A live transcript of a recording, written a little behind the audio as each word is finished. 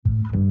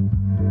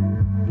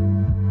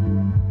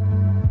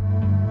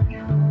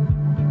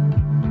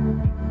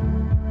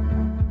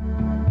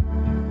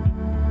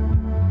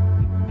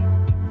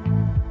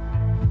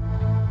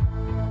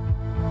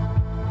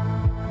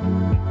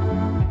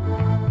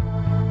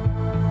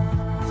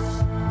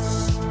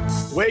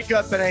Wake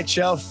up,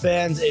 NHL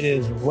fans. It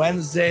is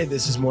Wednesday.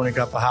 This is Morning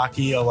Cup of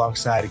Hockey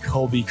alongside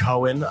Colby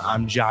Cohen.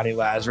 I'm Johnny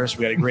Lazarus.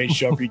 We got a great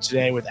show for you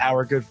today with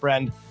our good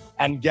friend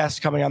and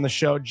guest coming on the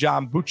show,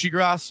 John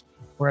Buccigross.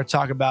 We're going to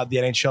talk about the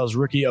NHL's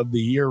Rookie of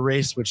the Year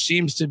race, which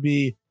seems to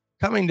be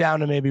coming down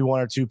to maybe one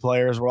or two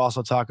players. We'll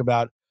also talk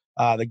about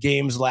the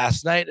games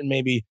last night and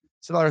maybe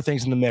some other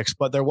things in the mix.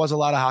 But there was a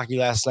lot of hockey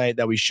last night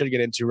that we should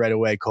get into right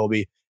away,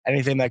 Colby.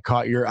 Anything that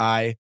caught your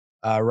eye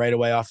right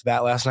away off the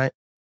bat last night?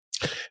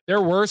 There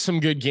were some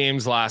good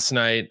games last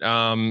night.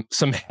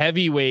 Some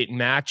heavyweight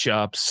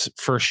matchups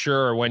for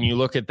sure. When you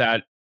look at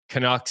that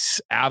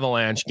Canucks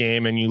Avalanche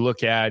game and you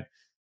look at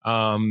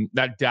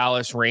that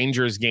Dallas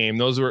Rangers game,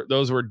 those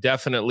were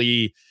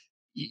definitely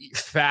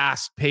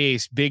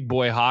fast-paced, big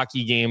boy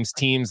hockey games.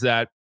 Teams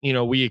that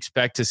we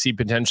expect to see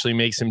potentially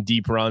make some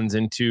deep runs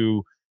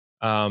into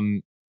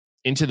the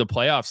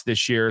playoffs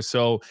this year.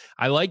 So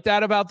I like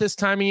that about this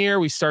time of year.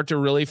 We start to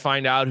really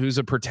find out who's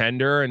a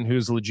pretender and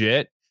who's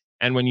legit.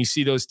 And when you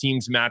see those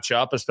teams match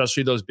up,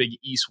 especially those big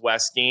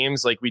East-West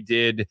games like we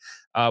did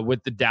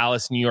with the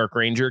Dallas-New York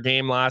Ranger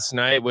game last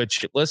night,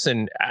 which,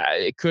 listen,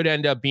 it could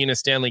end up being a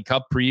Stanley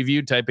Cup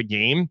preview type of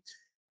game.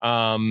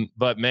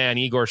 But, man,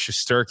 Igor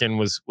Shesterkin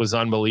was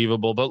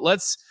unbelievable. But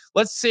let's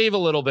save a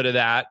little bit of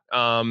that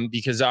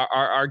because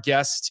our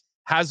guest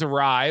has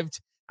arrived.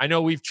 I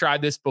know we've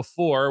tried this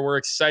before. We're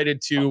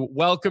excited to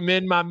welcome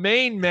in my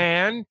main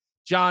man,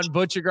 John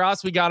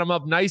Buccigross. We got him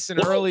up nice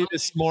and early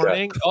this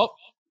morning. Oh,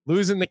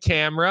 losing the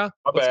camera.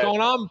 What's going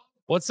on?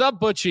 What's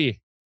up, Butchie?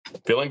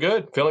 Feeling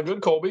good,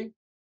 Colby.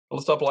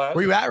 What's up, lad?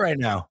 Where you at right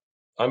now?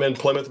 I'm in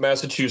Plymouth,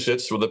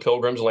 Massachusetts, where the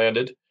Pilgrims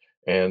landed.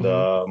 And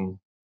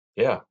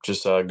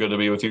just good to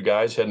be with you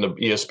guys. Heading to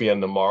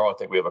ESPN tomorrow. I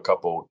think we have an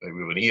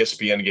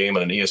ESPN game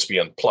and an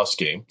ESPN Plus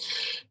game.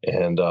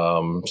 And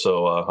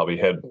so I'll be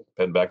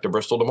heading back to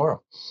Bristol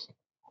tomorrow.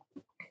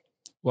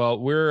 Well,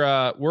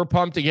 we're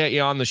pumped to get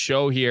you on the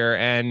show here,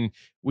 and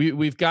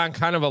we've got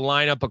kind of a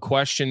lineup of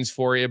questions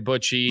for you,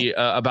 Butchie,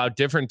 about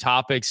different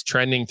topics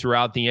trending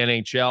throughout the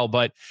NHL.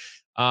 But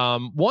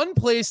one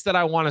place that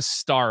I want to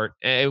start,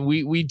 and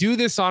we do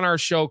this on our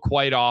show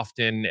quite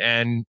often,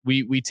 and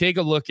we take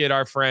a look at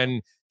our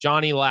friend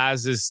Johnny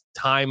Laz's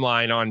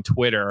timeline on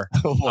Twitter,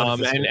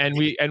 and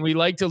we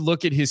like to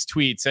look at his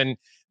tweets. And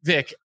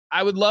Vic,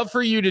 I would love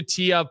for you to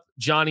tee up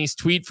Johnny's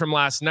tweet from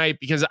last night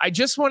because I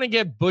just want to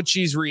get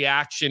Butchie's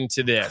reaction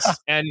to this.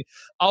 And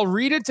I'll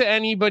read it to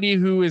anybody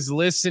who is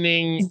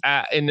listening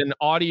in an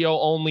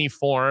audio-only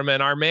form.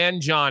 And our man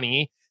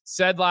Johnny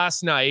said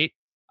last night,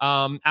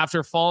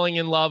 after falling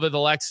in love with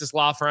Alexis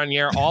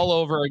Lafreniere all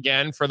over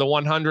again for the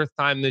 100th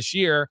time this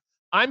year,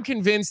 I'm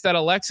convinced that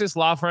Alexis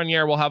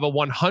Lafreniere will have a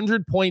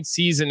 100-point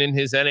season in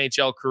his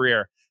NHL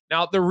career.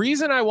 Now, the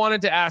reason I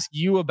wanted to ask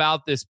you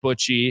about this,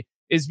 Butchie,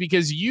 is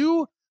because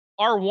you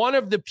are one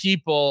of the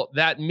people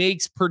that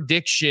makes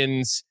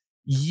predictions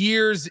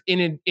years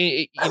you'll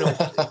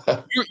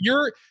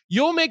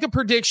make a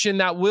prediction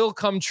that will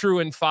come true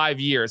in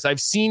 5 years.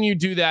 I've seen you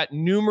do that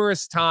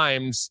numerous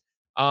times,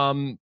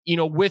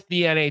 with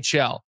the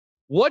NHL.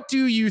 What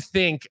do you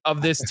think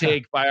of this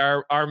take by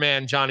our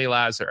man, Johnny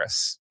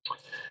Lazarus?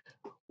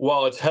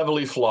 Well, it's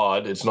heavily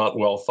flawed. It's not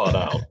well thought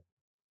out.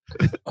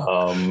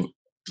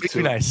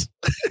 Nice.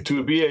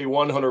 To be a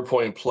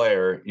 100-point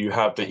player, you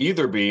have to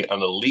either be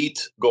an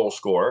elite goal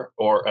scorer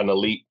or an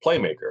elite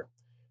playmaker.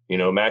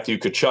 Matthew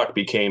Tkachuk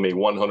became a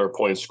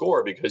 100-point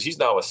scorer because he's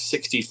now a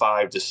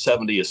 65 to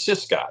 70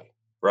 assist guy,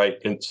 right?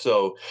 And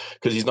so,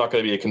 because he's not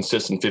going to be a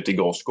consistent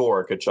 50-goal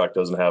scorer, Tkachuk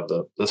doesn't have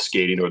the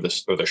skating or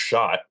the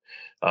shot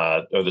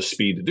or the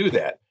speed to do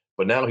that.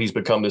 But now he's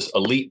become this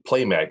elite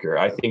playmaker.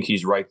 I think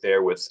he's right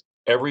there with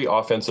every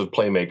offensive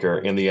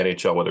playmaker in the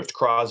NHL, whether it's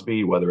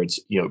Crosby, whether it's,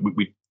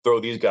 we throw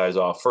these guys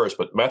off first,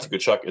 but Matthew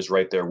Tkachuk is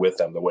right there with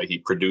them, the way he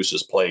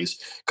produces plays,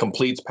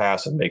 completes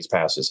pass and makes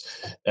passes.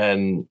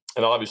 And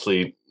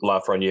obviously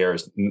Lafreniere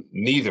is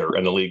neither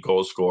an elite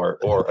goal scorer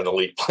or an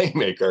elite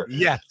playmaker.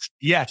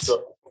 Yes.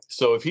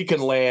 So if he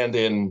can land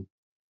in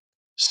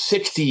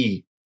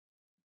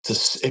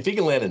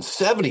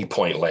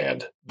 70-point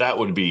land, that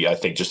would be, I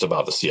think, just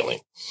about the ceiling.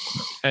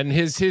 And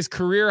his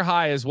career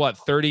high is what,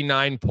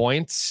 39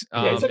 points?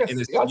 I'd say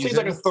he's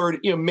like a 30,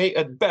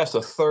 at best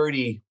a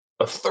 30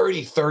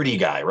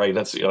 guy, right?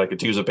 That's like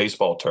to use a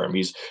baseball term.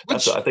 I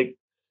think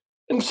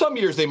in some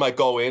years they might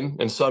go in,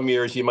 and some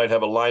years you might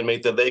have a line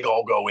mate that they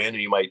all go in,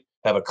 and you might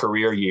have a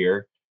career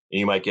year and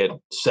you might get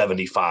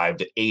 75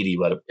 to 80.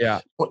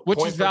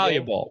 Which is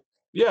valuable.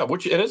 Yeah,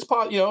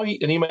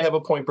 he might have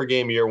a point per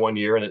game year 1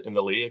 year in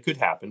the league. It could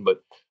happen,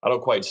 but I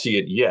don't quite see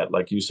it yet,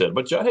 like you said.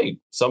 But hey,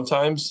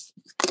 sometimes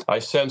I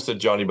sense that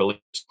Johnny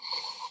believes.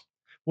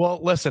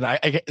 Well, listen,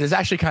 this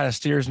actually kind of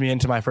steers me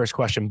into my first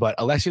question, but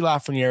Alexis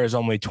Lafreniere is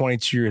only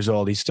 22 years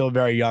old. He's still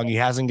very young. He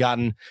hasn't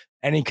gotten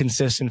any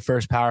consistent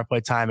first power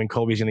play time, and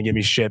Colby's going to give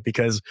me shit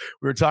because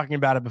we were talking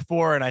about it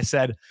before, and I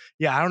said,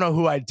 yeah, I don't know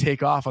who I'd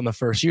take off on the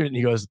first unit. And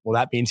he goes, well,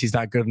 that means he's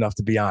not good enough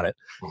to be on it.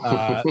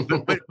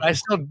 But I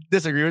still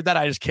disagree with that.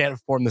 I just can't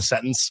form the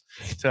sentence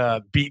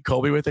to beat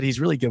Colby with it. He's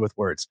really good with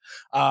words.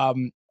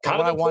 Kind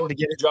of I wanted to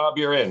get a job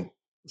you're in.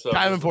 So,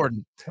 kind of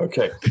important.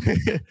 Okay.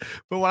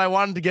 But what I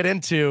wanted to get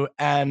into,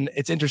 and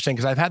it's interesting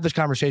because I've had this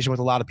conversation with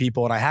a lot of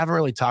people and I haven't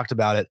really talked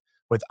about it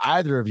with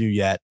either of you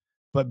yet.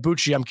 But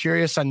Bucci, I'm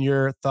curious on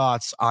your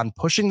thoughts on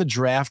pushing the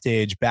draft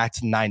age back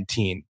to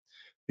 19,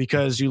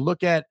 because you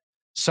look at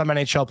some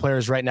NHL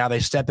players right now, they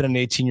step in at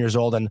 18 years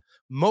old and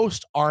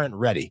most aren't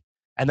ready.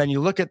 And then you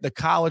look at the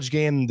college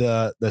game,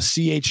 the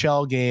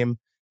CHL game,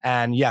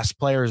 and yes,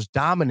 players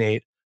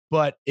dominate.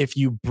 But if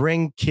you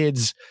bring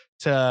kids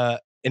to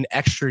an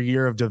extra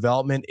year of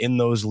development in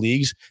those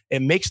leagues,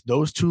 it makes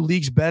those two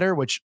leagues better,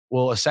 which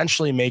will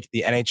essentially make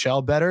the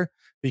NHL better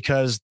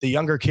because the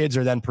younger kids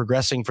are then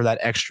progressing for that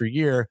extra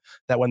year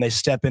that when they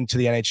step into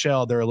the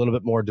NHL, they're a little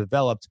bit more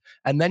developed.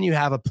 And then you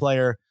have a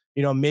player,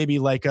 maybe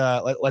like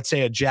let's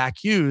say a Jack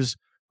Hughes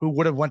who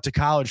would have went to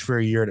college for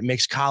a year, and it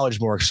makes college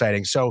more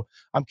exciting. So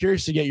I'm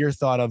curious to get your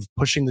thought of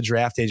pushing the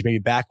draft age maybe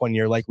back 1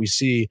 year like we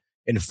see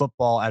in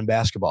football and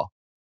basketball.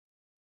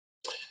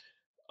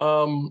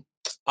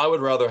 I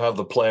would rather have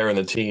the player and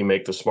the team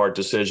make the smart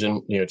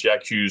decision.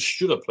 Jack Hughes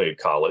should have played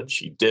college.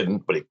 He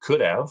didn't, but he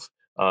could have.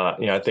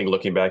 I think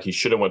looking back, he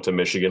should have went to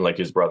Michigan like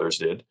his brothers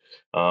did,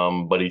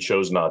 but he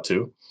chose not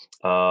to.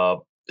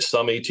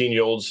 Some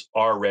 18-year-olds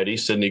are ready.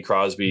 Sidney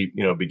Crosby,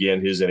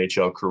 began his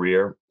NHL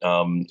career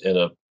in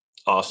a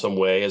awesome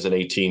way as an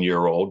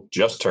 18-year-old,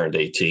 just turned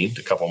 18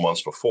 a couple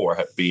months before,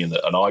 being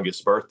an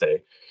August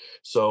birthday.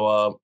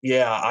 So,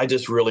 I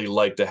just really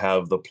like to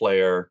have the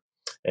player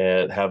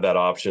and have that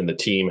option, the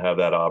team have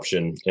that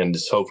option, and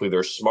just hopefully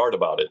they're smart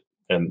about it.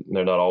 And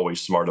they're not always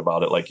smart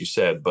about it, like you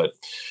said. But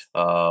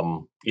I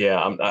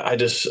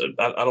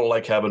don't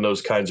like having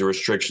those kinds of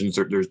restrictions.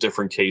 There's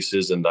different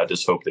cases, and I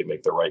just hope they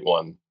make the right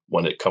one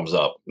when it comes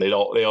up. They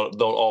don't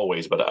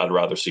always, but I'd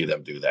rather see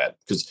them do that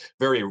because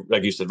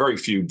like you said, very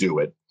few do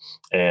it,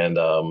 and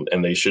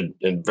they should,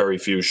 and very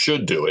few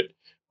should do it.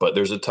 But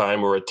there's a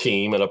time where a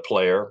team and a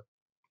player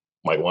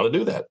might want to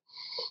do that.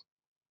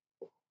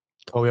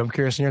 Oh, I'm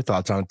curious in your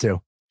thoughts on it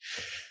too.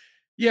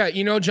 Yeah,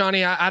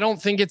 Johnny, I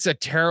don't think it's a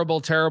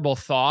terrible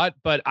thought,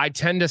 but I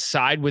tend to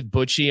side with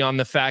Bucci on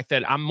the fact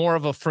that I'm more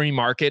of a free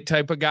market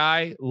type of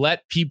guy.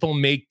 Let people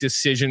make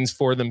decisions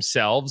for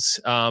themselves.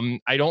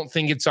 I don't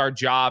think it's our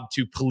job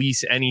to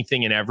police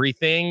anything and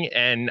everything.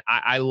 And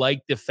I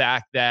like the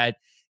fact that,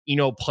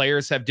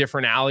 players have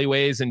different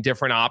alleyways and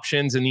different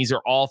options. And these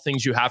are all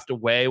things you have to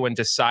weigh when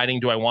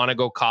deciding, do I want to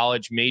go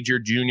college, major,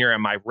 junior?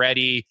 Am I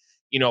ready?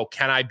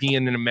 Can I be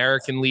in an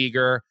American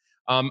leaguer?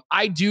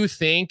 I do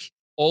think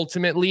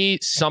ultimately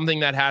something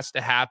that has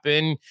to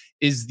happen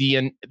is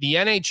the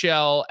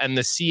NHL and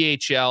the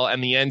CHL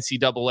and the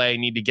NCAA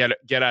need to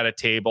get at a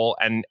table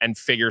and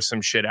figure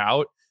some shit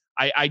out.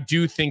 I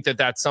do think that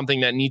that's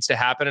something that needs to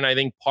happen. And I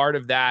think part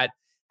of that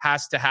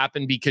has to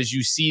happen because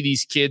you see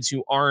these kids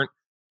who aren't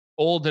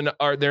old and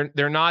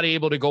they're not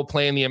able to go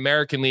play in the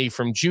American League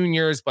from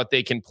juniors, but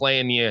they can play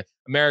in the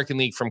American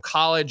League from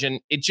college. And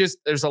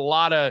there's a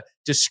lot of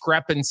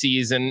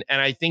discrepancies. And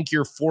I think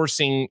you're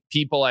forcing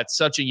people at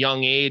such a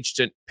young age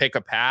to pick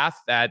a path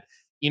that,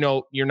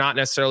 you're not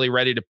necessarily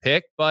ready to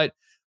pick. But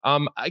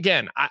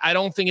again, I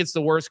don't think it's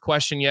the worst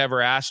question you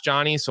ever asked,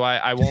 Johnny. So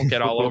I won't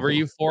get all over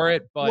you for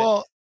it.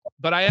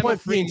 But I am a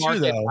free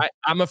market.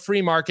 I'm a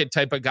free market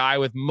type of guy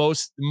with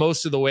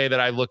most of the way that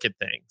I look at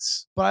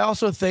things. But I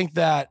also think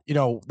that,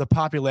 the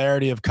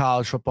popularity of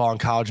college football and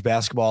college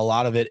basketball, a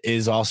lot of it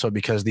is also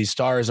because these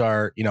stars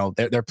are,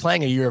 they're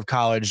playing a year of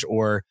college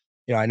or,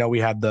 I know we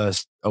have the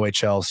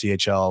OHL,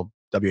 CHL,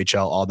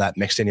 WHL, all that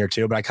mixed in here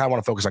too, but I kind of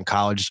want to focus on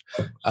college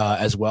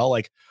as well.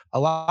 Like a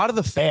lot of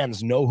the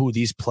fans know who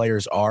these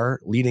players are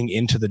leading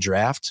into the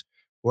draft,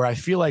 where I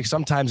feel like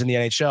sometimes in the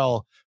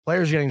NHL,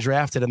 players are getting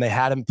drafted and they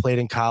hadn't played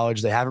in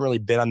college. They haven't really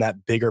been on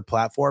that bigger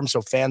platform. So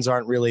fans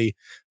aren't really,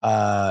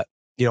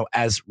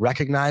 as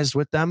recognized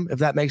with them, if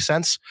that makes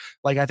sense.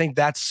 Like, I think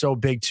that's so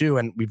big too.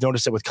 And we've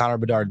noticed it with Connor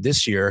Bedard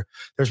this year.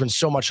 There's been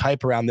so much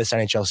hype around this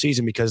NHL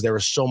season because there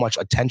was so much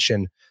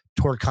attention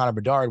toward Connor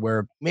Bedard,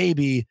 where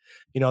maybe,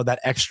 that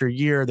extra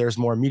year, there's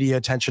more media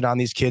attention on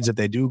these kids. If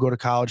they do go to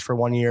college for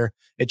 1 year,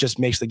 it just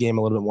makes the game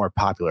a little bit more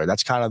popular.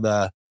 That's kind of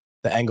the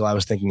angle I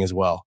was thinking as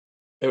well.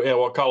 Yeah,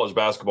 well, college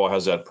basketball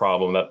has that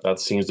problem. That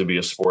seems to be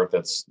a sport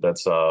that's they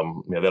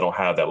don't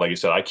have that. Like you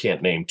said, I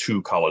can't name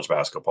 2 college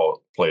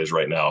basketball players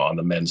right now on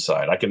the men's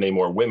side. I can name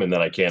more women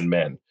than I can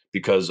men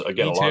because,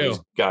 again, a lot of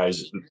these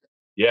guys,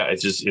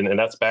 it's just, and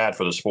that's bad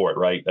for the sport,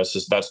 right?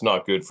 That's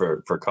not good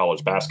for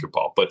college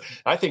basketball. But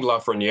I think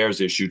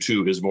Lafreniere's issue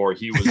too is more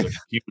he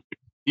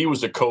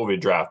was a COVID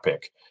draft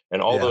pick,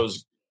 and all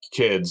those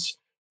kids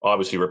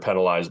obviously were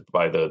penalized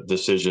by the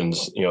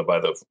decisions,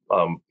 by the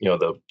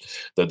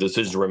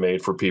decisions were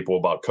made for people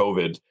about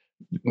COVID.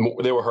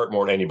 they were hurt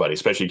more than anybody,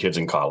 especially kids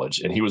in college.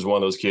 And he was one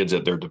of those kids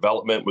that their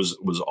development was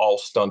all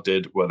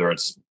stunted, whether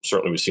it's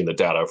certainly we've seen the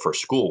data for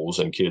schools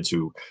and kids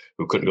who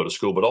couldn't go to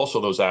school, but also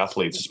those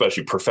athletes,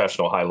 especially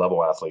professional high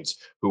level athletes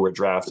who were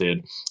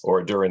drafted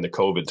or during the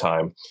COVID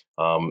time.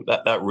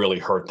 That really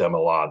hurt them a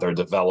lot. Their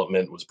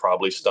development was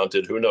probably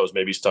stunted. Who knows?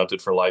 Maybe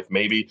stunted for life,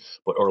 maybe,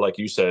 or like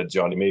you said,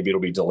 Johnny, maybe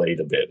it'll be delayed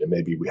a bit. And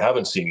maybe we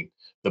haven't seen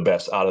the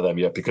best out of them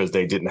yet because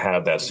they didn't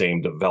have that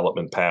same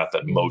development path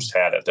that most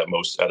had at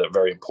a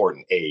very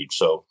important age.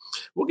 So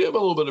we'll give him a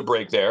little bit of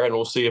break there, and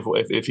we'll see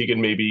if he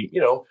can maybe,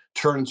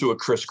 turn into a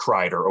Chris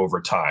Kreider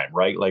over time,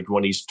 right? Like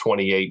when he's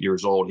 28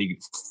 years old, he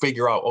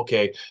figure out,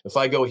 okay, if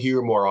I go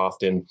here more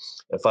often,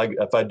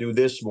 if I do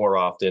this more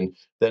often,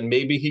 then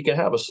maybe he can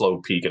have a slow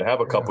peak and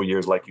have a couple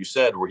years, like you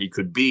said, where he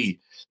could be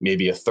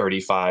maybe a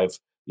 35,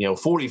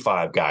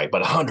 45 guy,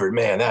 but 100,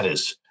 man, that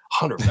is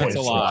 100 points,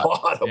 a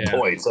lot of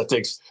points. That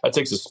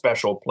takes a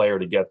special player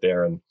to get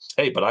there. And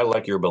hey, but I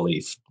like your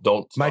belief.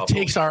 My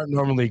takes aren't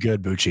normally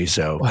good, Bucci.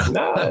 So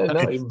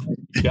no,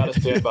 you got to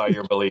stand by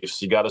your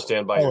beliefs. You got to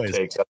stand by your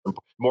takes. That's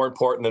more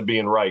important than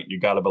being right. You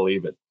got to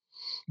believe it.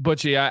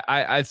 Bucci,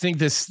 I think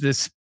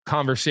this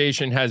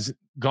conversation has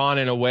gone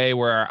in a way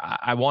where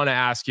I want to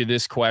ask you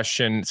this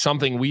question,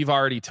 something we've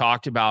already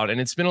talked about,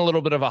 and it's been a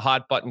little bit of a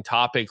hot button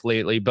topic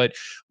lately. But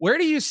where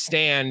do you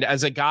stand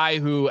as a guy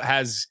who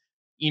has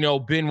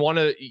been one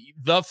of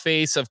the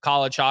face of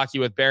college hockey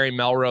with Barry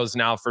Melrose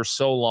now for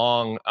so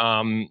long?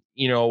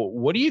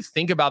 What do you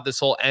think about this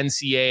whole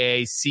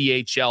NCAA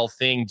CHL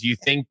thing? Do you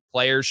think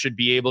players should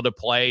be able to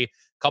play a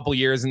couple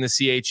years in the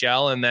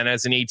CHL and then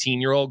as an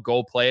 18-year-old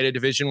go play at a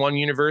Division I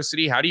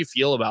university? How do you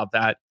feel about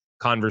that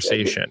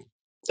conversation?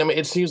 I mean,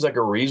 it seems like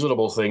a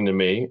reasonable thing to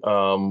me.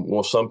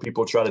 Will some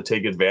people try to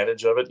take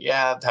advantage of it?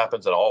 Yeah, it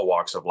happens in all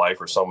walks of life,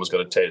 or someone's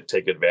going to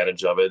take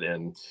advantage of it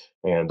and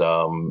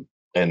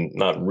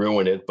not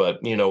ruin it, but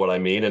you know what I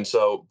mean? And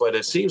so, but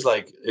it seems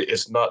like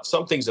it's not,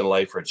 some things in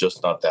life are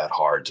just not that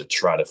hard to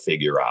try to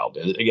figure out.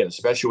 And again,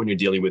 especially when you're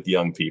dealing with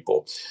young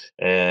people.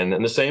 And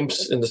in the same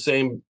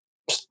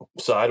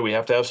side, we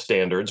have to have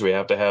standards. We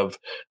have to have,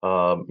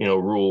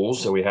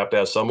 rules, and we have to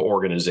have some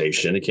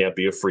organization. It can't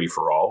be a free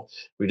for all.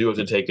 We do have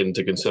to take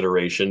into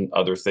consideration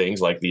other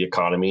things like the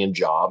economy and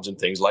jobs and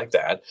things like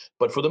that.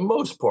 But for the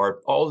most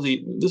part,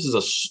 this is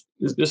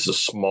a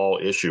small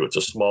issue. It's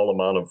a small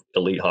amount of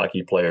elite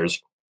hockey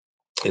players.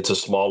 It's a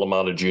small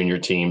amount of junior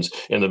teams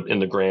in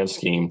the grand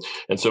scheme.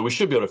 And so we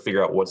should be able to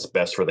figure out what's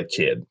best for the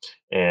kid.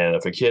 And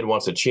if a kid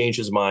wants to change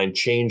his mind,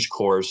 change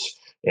course,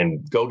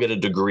 and go get a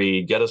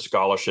degree, get a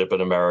scholarship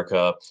in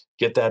America,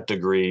 get that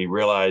degree,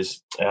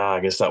 realize, I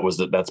guess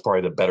that's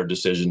probably the better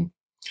decision.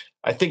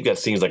 I think that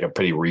seems like a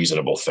pretty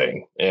reasonable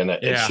thing. And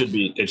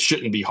it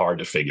shouldn't be hard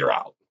to figure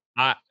out.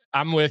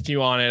 I'm with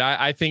you on it.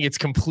 I think it's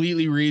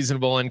completely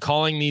reasonable, and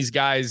calling these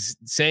guys,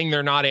 saying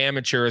they're not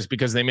amateurs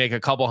because they make a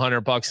couple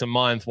 $100 a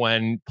month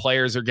when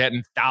players are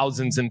getting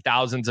thousands and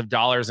thousands of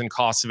dollars in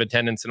costs of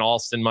attendance and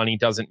Alston money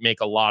doesn't make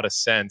a lot of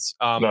sense.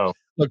 No.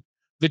 Look,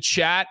 the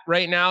chat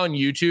right now on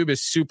YouTube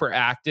is super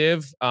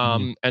active.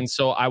 And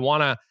so I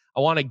want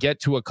to get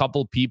to a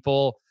couple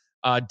people.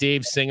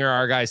 Dave Singer,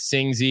 our guy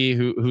Singsy,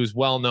 who's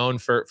well known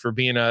for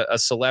being a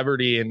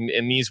celebrity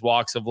in these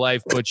walks of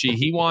life. Butchie,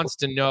 he wants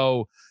to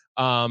know,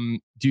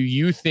 do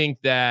you think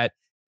that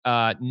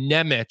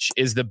Nemec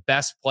is the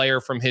best player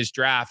from his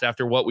draft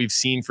after what we've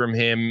seen from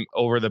him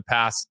over the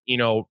past,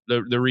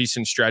 the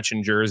recent stretch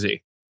in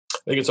Jersey? I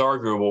think it's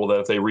arguable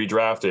that if they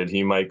redrafted,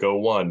 he might go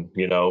one.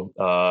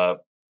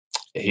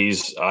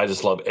 I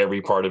just love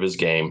every part of his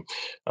game.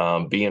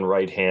 Being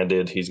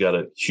right-handed, he's got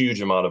a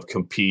huge amount of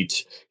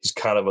compete.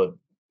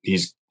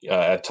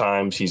 At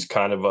times he's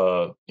kind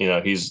of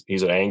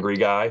he's an angry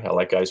guy. I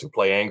like guys who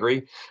play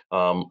angry.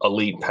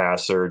 Elite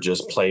passer,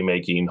 just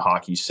playmaking,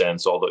 hockey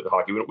sense, all the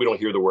hockey. We don't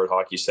hear the word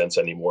hockey sense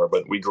anymore,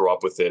 but we grew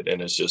up with it.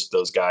 And it's just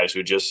those guys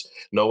who just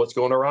know what's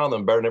going around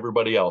them better than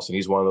everybody else. And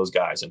he's one of those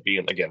guys, and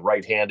being, again,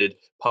 right-handed,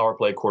 power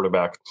play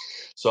quarterback.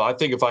 So I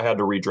think if I had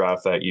to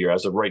redraft that year,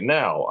 as of right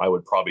now, I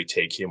would probably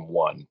take him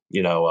one.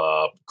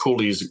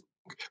 Cooley's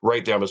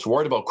right there. I'm just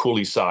worried about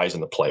Cooley's size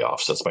in the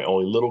playoffs. That's my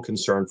only little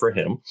concern for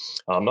him.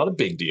 Not a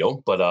big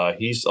deal, but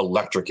he's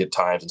electric at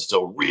times and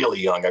still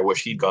really young. I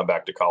wish he'd gone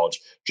back to college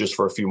just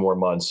for a few more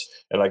months.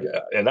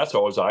 And that's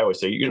always, I always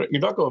say, you're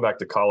not going back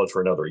to college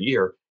for another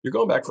year. You're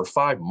going back for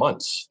 5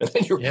 months, and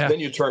then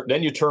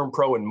you turn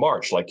pro in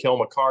March, like Kel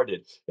McCarr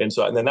did. And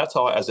then that's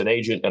how, as an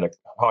agent and a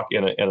hockey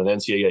and an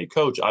NCAA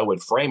coach, I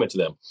would frame it to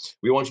them.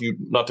 We want you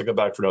not to come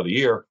back for another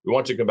year. We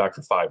want you to come back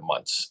for 5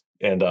 months.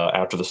 And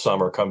after the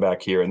summer, come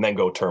back here and then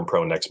go turn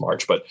pro next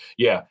March. But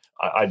yeah,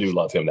 I do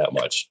love him that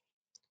much.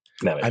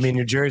 I mean,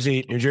 New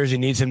Jersey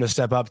needs him to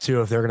step up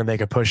too if they're going to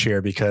make a push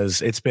here,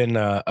 because it's been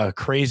a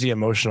crazy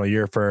emotional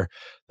year for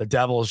the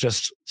Devils,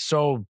 just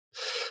so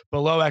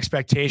below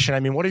expectation. I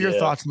mean, what are your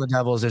thoughts on the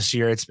Devils this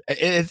year?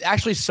 It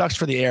actually sucks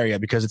for the area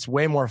because it's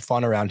way more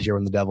fun around here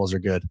when the Devils are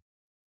good.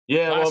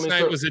 Yeah, last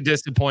night was a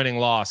disappointing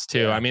loss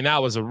too. Yeah. I mean,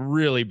 that was a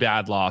really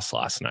bad loss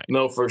last night.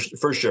 No, for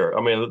sure.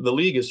 I mean, the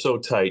league is so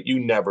tight. You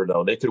never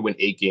know. They could win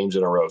 8 games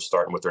in a row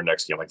starting with their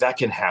next game. Like that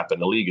can happen.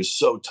 The league is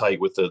so tight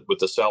with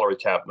the salary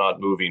cap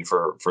not moving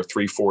for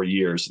 3-4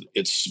 years.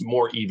 It's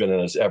more even than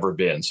it's ever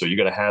been. So you're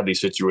going to have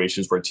these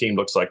situations where a team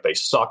looks like they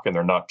suck and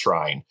they're not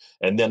trying,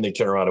 and then they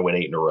turn around and win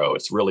 8 in a row.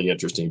 It's really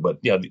interesting. But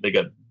yeah, they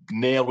got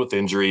nailed with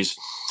injuries.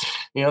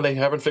 They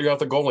haven't figured out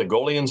the goalie.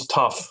 Goalie's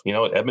tough.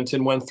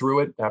 Edmonton went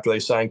through it after they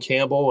signed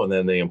Campbell, and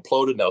then they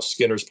imploded. Now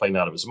Skinner's playing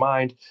out of his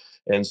mind.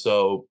 And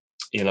so,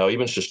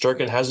 even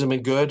Shesterkin hasn't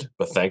been good,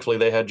 but thankfully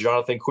they had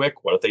Jonathan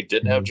Quick. What if they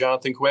didn't have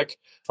Jonathan Quick?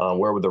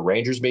 Where would the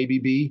Rangers maybe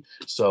be?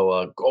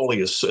 So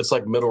goalie it's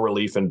like middle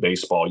relief in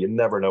baseball. You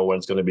never know when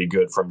it's going to be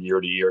good from year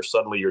to year.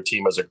 Suddenly your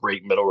team has a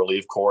great middle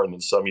relief core, and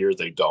then some years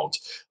they don't.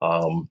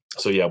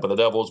 But the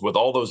Devils with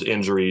all those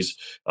injuries,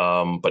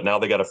 but now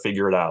they got to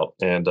figure it out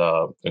and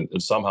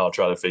somehow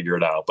try to figure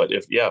it out. But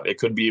it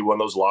could be one of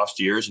those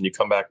lost years and you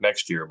come back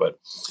next year. But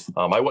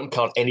I wouldn't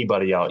count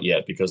anybody out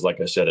yet because,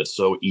 like I said, it's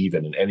so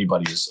even, and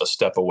anybody is a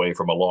step away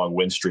from a long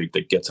win streak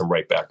that gets them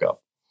right back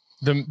up.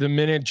 The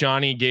minute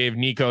Johnny gave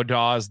Nico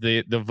Dawes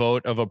the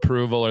vote of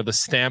approval or the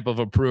stamp of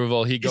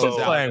approval, he goes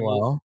out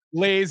and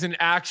lays an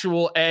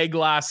actual egg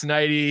last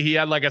night. He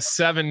had like a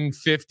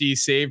 750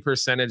 save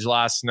percentage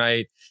last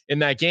night in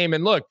that game.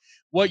 And look,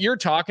 what you're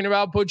talking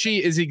about, Butchie,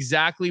 is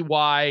exactly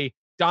why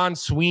Don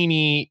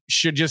Sweeney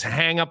should just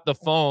hang up the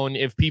phone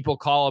if people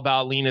call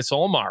about Linus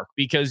Ullmark,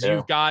 because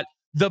you've got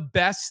the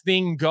best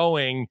thing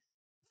going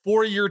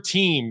for your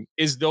team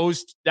is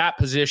that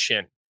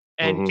position.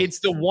 And it's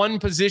the one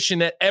position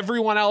that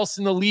everyone else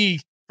in the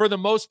league, for the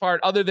most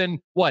part, other than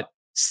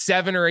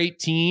 7 or 8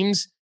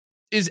 teams,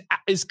 is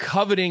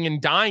coveting and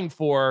dying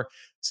for.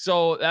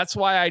 So that's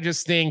why I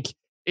just think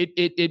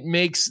it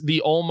makes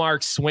the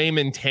Ullmark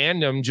Swayman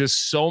tandem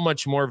just so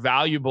much more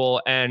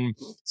valuable and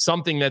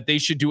something that they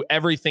should do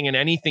everything and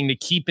anything to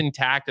keep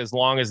intact as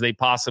long as they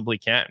possibly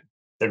can.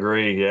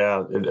 Agree.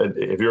 Yeah.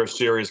 If you're a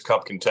serious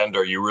cup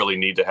contender, you really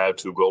need to have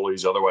 2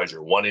 goalies. Otherwise,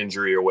 you're 1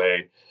 injury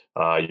away.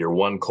 You're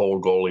 1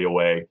 cold goalie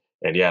away.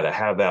 And to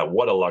have that,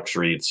 what a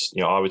luxury. It's,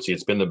 obviously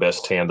it's been the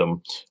best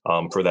tandem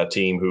for that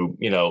team who,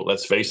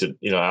 let's face it,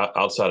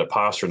 outside of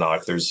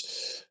Pastrnak,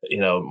 there's,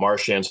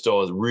 Marchand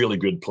still is a really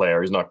good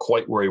player. He's not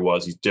quite where he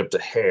was. He's dipped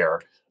a hair,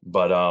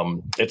 but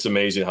it's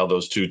amazing how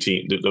those two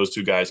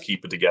guys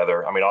keep it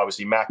together. I mean,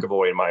 obviously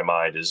McAvoy in my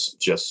mind is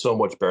just so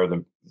much better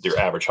than your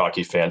average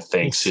hockey fan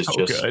thinks. It's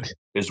so just good.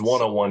 His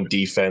one-on-one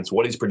defense,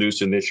 what he's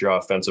producing this year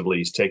offensively,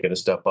 he's taken a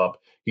step up.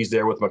 He's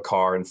there with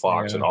Makar and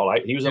Fox and all.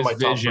 He was in my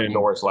top 3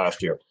 Norris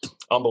last year.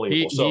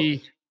 Unbelievable.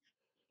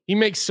 He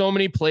makes so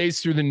many plays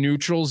through the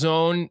neutral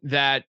zone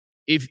that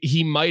if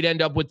he might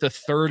end up with the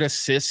 3rd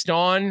assist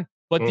on,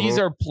 but these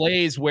are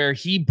plays where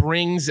he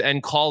brings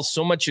and calls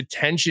so much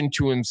attention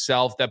to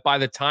himself that by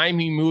the time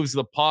he moves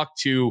the puck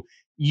to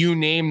you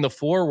name the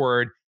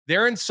forward,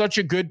 they're in such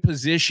a good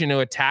position to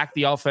attack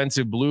the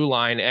offensive blue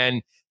line.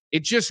 And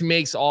it just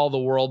makes all the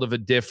world of a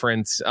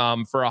difference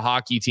for a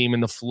hockey team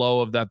and the flow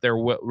of that they're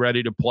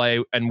ready to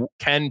play and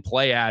can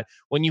play at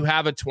when you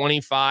have a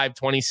 25,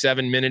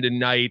 27 minute a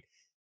night,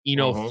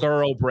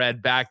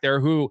 thoroughbred back there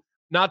who,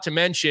 not to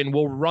mention,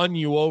 will run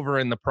you over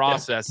in the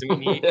process. I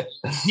mean,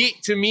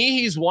 to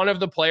me, he's one of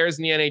the players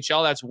in the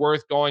NHL that's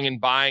worth going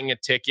and buying a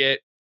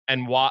ticket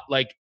and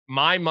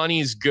my money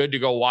is good to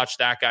go watch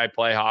that guy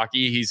play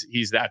hockey.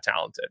 He's that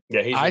talented.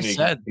 Yeah, he's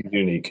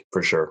unique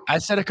for sure. I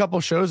said a couple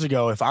shows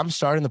ago, if I'm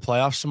starting the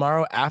playoffs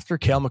tomorrow after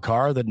Cale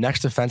Makar, the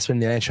next defenseman in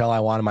the NHL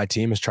I want on my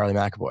team is Charlie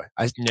McAvoy.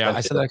 I said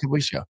that a couple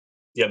weeks ago.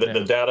 Yeah,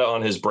 the data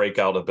on his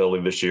breakout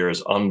ability this year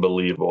is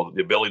unbelievable.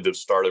 The ability to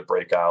start a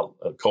breakout.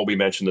 Colby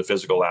mentioned the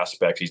physical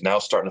aspect. He's now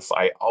starting to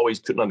fight. I always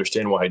couldn't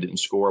understand why he didn't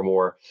score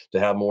more, to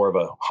have more of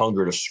a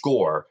hunger to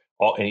score.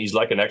 And he's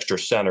like an extra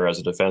center as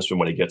a defenseman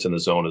when he gets in the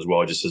zone as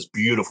well. Just his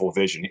beautiful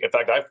vision. In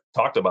fact, I've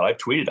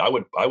tweeted,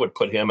 I would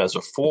put him as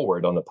a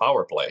forward on the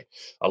power play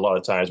a lot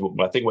of times.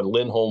 I think when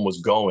Lindholm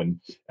was going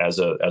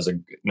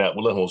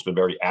Lindholm's been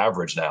very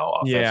average now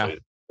offensively.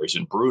 He's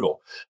been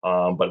brutal.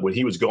 But when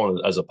he was going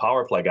as a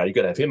power play guy, you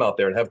could have him out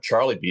there and have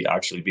Charlie be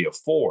a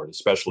forward,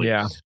 especially.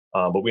 Yeah.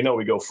 But we know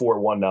we go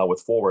 4-1 now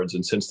with forwards,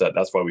 and since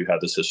that's why we've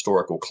had this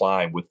historical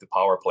climb with the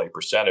power play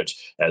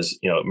percentage. As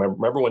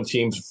remember when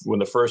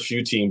the first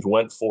few teams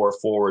went 4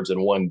 forwards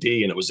and 1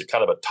 D, and it was a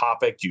kind of a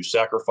topic. You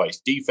sacrifice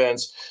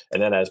defense,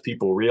 and then as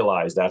people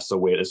realize that's the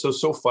way it is.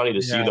 So funny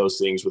to see those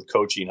things with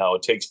coaching, how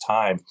it takes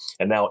time,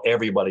 and now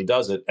everybody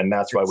does it, and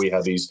that's why we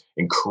have these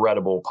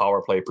incredible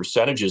power play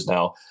percentages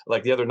now.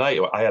 Like the other night,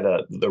 I had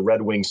the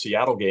Red Wings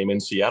Seattle game in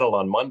Seattle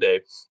on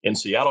Monday, and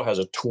Seattle has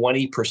a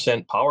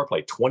 20% power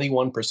play,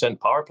 21%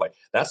 power play.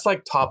 That's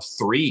like top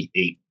 3,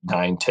 8,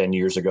 9, 10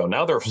 years ago.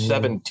 Now they're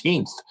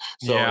 17th.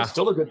 So it's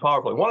still a good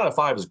power play. 1 out of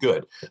 5 is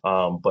good.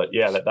 But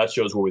that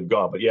shows where we've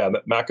gone. But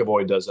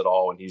McAvoy does it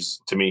all. And he's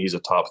a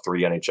top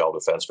 3 NHL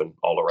defenseman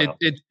all around.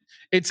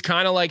 It's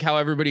kind of like how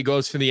everybody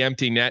goes for the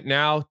empty net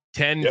now.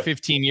 10,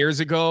 15 years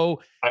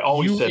ago. I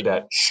always said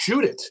that.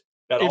 Shoot it.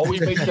 That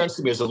always made sense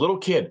to me as a little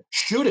kid.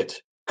 Shoot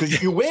it.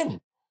 because you win.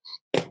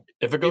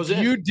 If it goes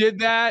in, you did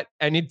that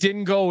and it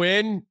didn't go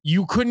in,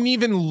 you couldn't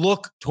even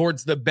look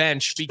towards the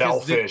bench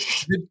because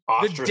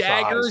the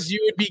daggers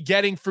you would be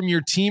getting from your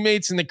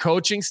teammates and the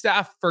coaching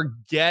staff,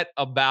 forget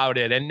about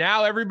it. And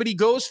now everybody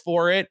goes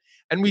for it,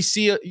 and we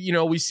see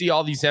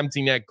all these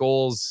empty net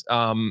goals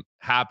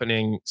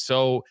happening.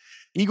 So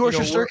Igor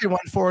Shesterkin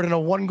went for it in a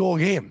 1-goal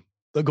game.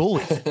 The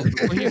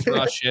goalie. He's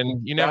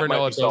Russian. You never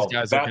know what those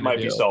guys are going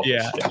to do.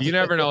 Yeah, you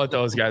never know what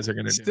those guys are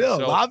going to do. Still,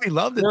 Lavi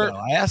loved it, though.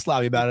 I asked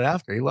Lavi about it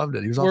after. He loved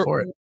it. He was all for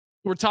it.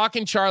 We're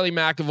talking Charlie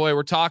McAvoy.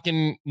 We're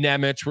talking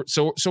Nemec.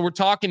 So we're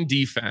talking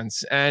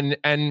defense. And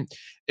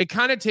it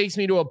kind of takes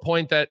me to a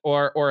point that,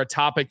 or a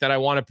topic that I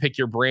want to pick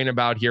your brain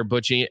about here,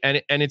 Butchie,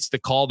 and it's the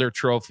Calder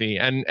Trophy.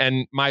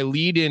 And my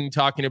lead in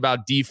talking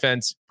about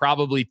defense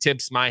probably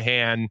tips my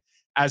hand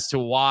as to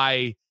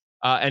why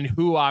and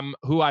who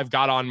I've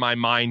got on my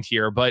mind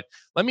here. But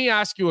let me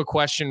ask you a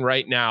question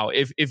right now.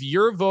 If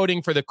you're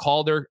voting for the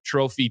Calder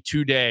Trophy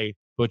today,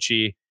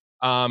 Butchie,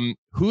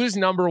 who is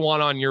number one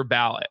on your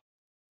ballot?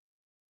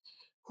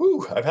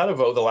 I've had a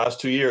vote the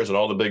last 2 years on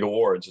all the big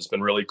awards. It's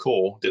been really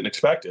cool. Didn't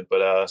expect it,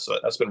 but so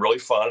that's been really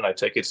fun, and I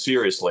take it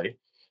seriously.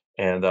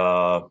 And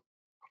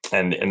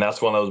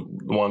that's one of those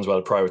ones where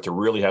I probably have to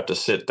really have to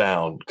sit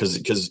down because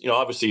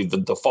obviously the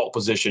default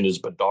position is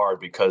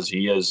Bedard because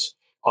he is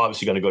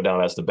obviously going to go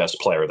down as the best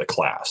player of the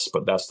class,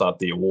 but that's not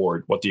the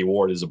award. What the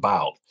award is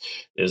about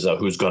is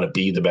who's going to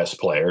be the best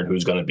player and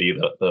who's going to be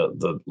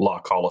the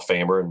Lock Hall of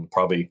Famer, and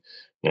probably,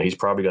 he's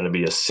probably going to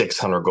be a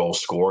 600 goal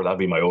scorer. That'd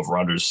be my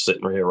over-under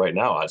sitting right here right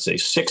now. I'd say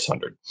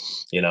 600,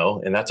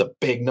 and that's a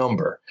big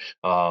number.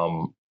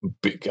 So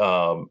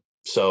to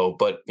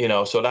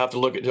have to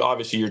look at,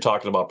 obviously you're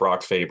talking about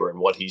Brock Faber and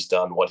what he's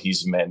done, what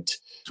he's meant.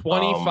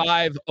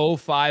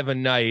 25.05 a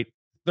night,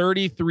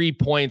 33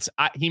 points.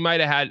 He might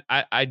have had,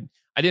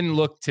 I didn't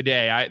look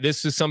today.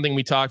 This is something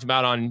we talked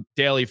about on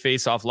Daily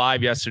Faceoff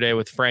Live yesterday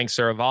with Frank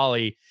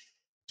Saravalli.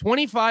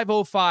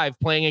 25.05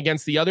 playing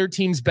against the other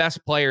team's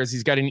best players.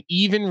 He's got an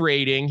even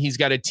rating. He's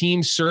got a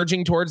team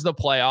surging towards the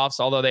playoffs,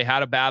 although they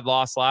had a bad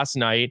loss last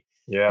night.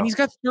 Yeah. And he's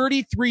got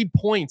 33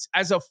 points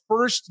as a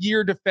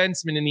first-year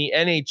defenseman in the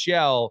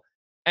NHL.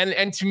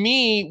 And to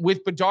me,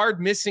 with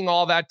Bedard missing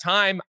all that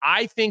time,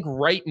 I think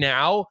right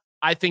now,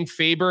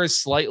 Faber is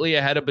slightly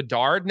ahead of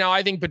Bedard. Now,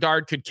 I think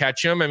Bedard could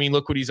catch him. I mean,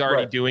 look what he's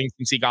already doing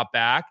since he got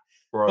back.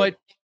 Right. But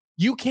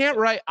you can't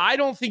I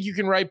don't think you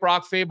can write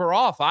Brock Faber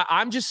off.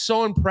 I'm just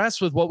so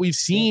impressed with what we've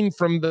seen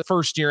from the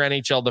first-year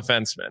NHL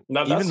defenson.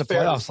 Now, even the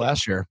playoffs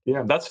last year.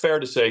 Yeah, that's fair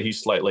to say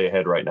he's slightly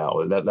ahead right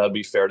now. That'd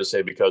be fair to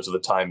say because of the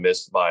time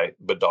missed by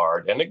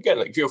Bedard. And again,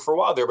 for a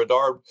while there,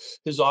 Bedard,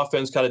 his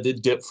offense kind of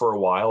did dip for a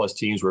while as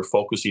teams were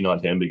focusing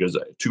on him because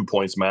 2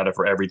 points matter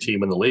for every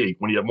team in the league.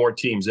 When you have more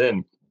teams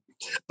in,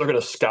 they're going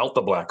to scout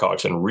the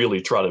Blackhawks and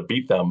really try to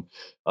beat them,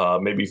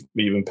 maybe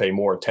even pay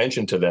more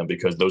attention to them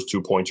because those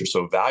 2 points are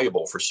so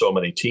valuable for so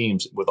many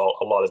teams with a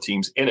lot of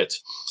teams in it.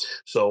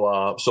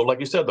 So like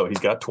you said, though, he's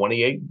got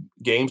 28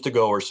 games to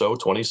go or so,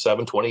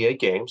 27, 28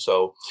 games.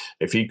 So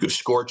if he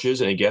scorches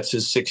and he gets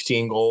his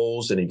 16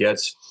 goals and he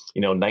gets,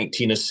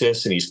 19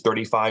 assists and he's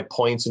 35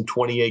 points in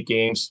 28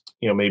 games,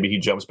 maybe he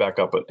jumps back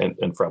up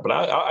in front. But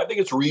I think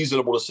it's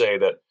reasonable to say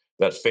that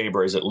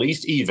Faber is at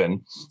least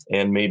even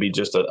and maybe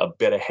just a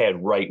bit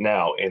ahead right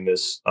now in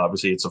this.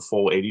 Obviously, it's a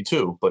full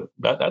 82, but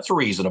that's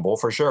reasonable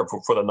for sure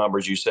for the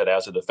numbers you said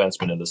as a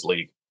defenseman in this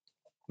league.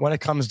 When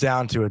it comes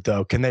down to it,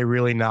 though, can they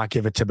really not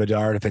give it to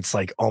Bedard if it's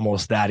like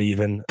almost that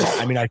even?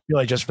 I mean, I feel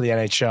like just for the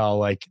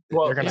NHL,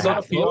 they're going to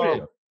have to vote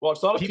it. Well,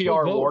 it's not a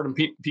PR award, and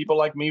people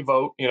like me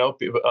vote.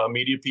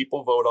 Media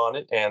people vote on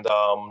it,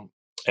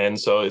 and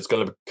so it's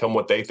going to become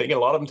what they think. And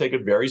a lot of them take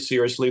it very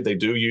seriously. They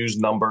do use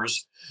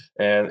numbers,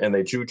 and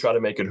they do try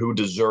to make it who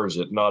deserves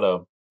it, not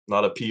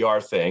a PR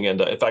thing.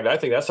 And in fact, I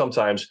think that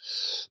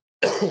sometimes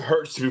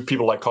hurts to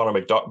people like Connor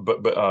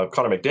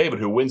McDavid,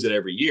 who wins it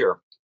every year.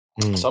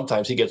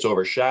 Sometimes he gets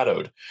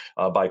overshadowed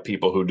by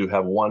people who do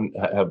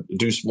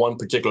one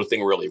particular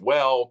thing really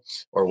well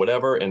or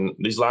whatever. And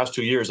these last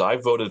 2 years, I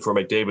voted for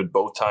McDavid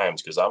both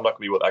times because I'm not going to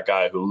be with that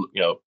guy who,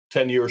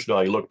 10 years from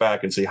now, you look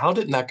back and say, how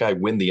didn't that guy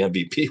win the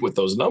MVP with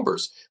those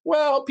numbers?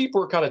 Well, people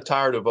were kind of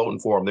tired of voting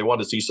for him. They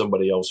wanted to see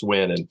somebody else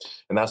win. And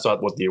that's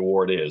not what the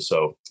award is.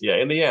 So, yeah,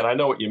 in the end, I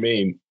know what you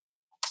mean,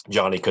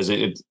 Johnny, because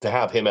to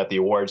have him at the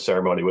award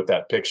ceremony with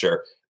that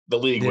picture, the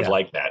league would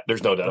like that.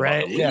 There's no doubt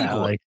about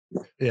it.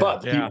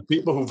 But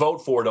people who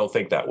vote for it don't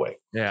think that way.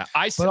 Yeah.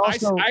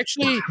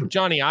 Actually,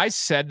 Johnny, I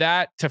said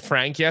that to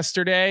Frank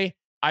yesterday.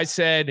 I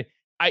said,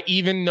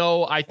 even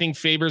though I think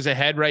Faber's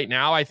ahead right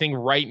now, I think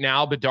right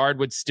now Bedard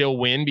would still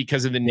win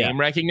because of the name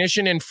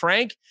recognition. And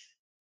Frank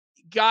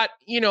got,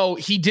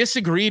 he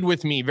disagreed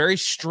with me, very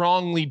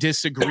strongly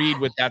disagreed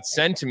with that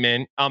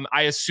sentiment.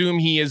 I assume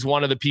he is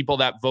one of the people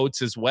that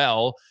votes as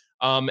well.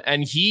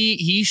 And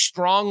he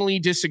strongly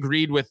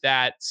disagreed with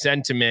that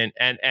sentiment.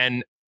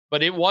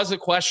 But it was a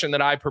question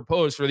that I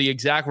proposed for the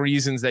exact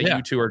reasons that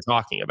you two are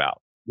talking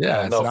about.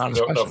 Yeah, it's an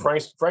honest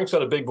question. Frank's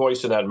got a big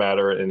voice in that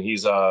matter, and he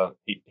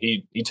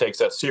takes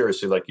that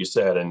seriously, like you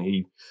said,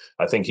 and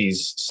I think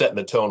he's setting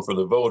the tone for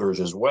the voters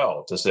as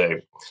well to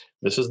say,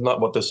 this is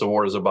not what this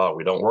award is about.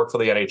 We don't work for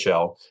the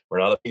NHL. We're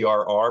not a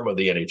PR arm of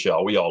the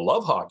NHL. We all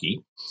love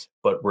hockey,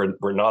 but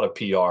we're not a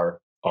PR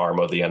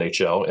arm of the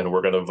NHL, and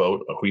we're going to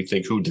vote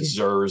who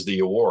deserves the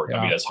award. Yeah.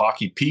 I mean, as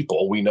hockey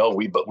people, we know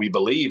we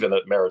believe in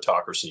the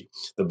meritocracy.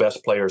 The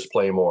best players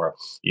play more,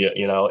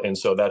 and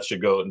so that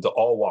should go into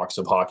all walks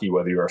of hockey,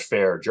 whether you're a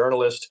fair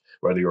journalist,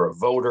 whether you're a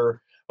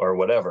voter or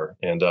whatever.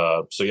 And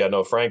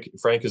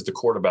Frank is the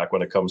quarterback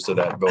when it comes to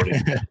that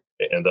voting.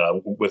 And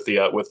with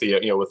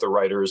the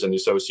writers and the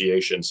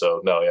association.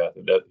 So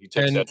he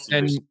takes that seriously.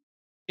 And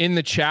in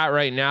the chat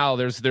right now,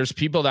 there's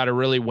people that are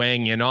really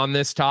weighing in on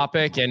this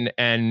topic, and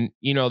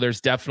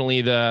there's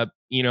definitely the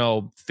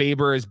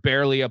Faber is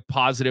barely a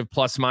positive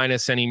plus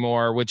minus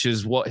anymore, which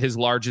is what his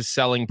largest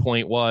selling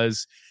point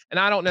was. And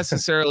I don't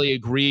necessarily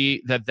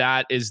agree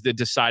that is the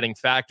deciding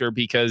factor,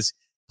 because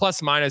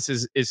plus minus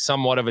is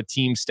somewhat of a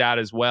team stat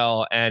as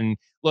well. And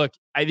look,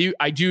 I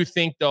do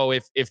think though,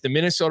 if the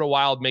Minnesota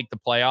Wild make the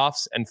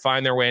playoffs and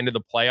find their way into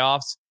the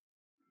playoffs,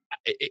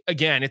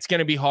 again, it's going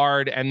to be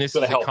hard. And this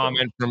is a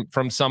comment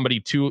from somebody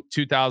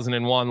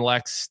 2001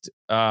 Lex,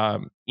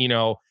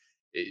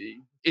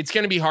 it's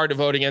going to be hard to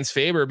vote against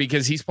Faber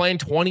because he's playing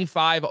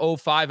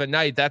 25.05 a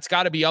night. That's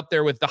got to be up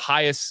there with the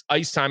highest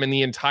ice time in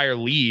the entire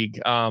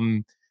league.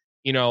 And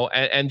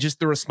just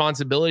the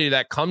responsibility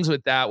that comes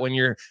with that when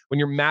you're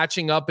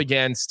matching up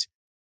against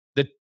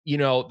the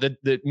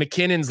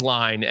McKinnon's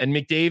line and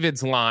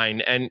McDavid's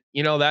line, and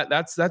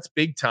that's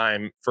big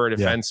time for a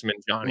defenseman,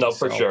 Johnny. No,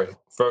 for sure.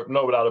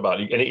 No doubt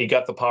about it. And he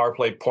got the power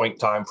play point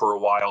time for a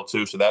while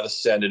too, so that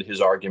ascended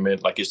his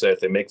argument. Like you said, if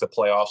they make the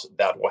playoffs,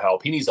 that will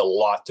help. He needs a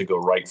lot to go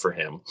right for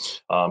him.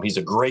 He's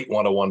a great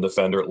one-on-one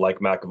defender, like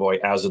McAvoy.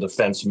 As a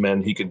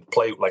defenseman, he can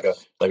play like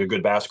a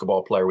good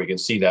basketball player. We can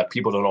see that.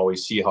 People don't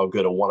always see how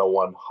good a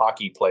one-on-one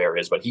hockey player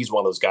is, but he's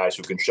one of those guys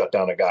who can shut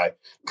down a guy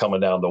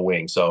coming down the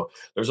wing. So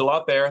there's a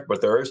lot there,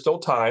 but there is still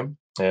time,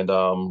 and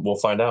we'll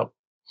find out.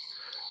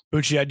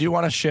 Bucci, I do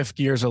want to shift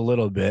gears a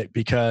little bit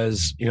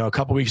because, a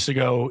couple weeks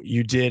ago,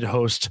 you did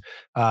host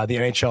the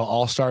NHL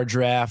All-Star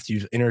Draft.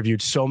 You've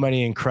interviewed so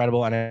many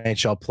incredible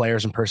NHL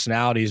players and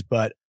personalities,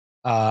 but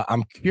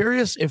I'm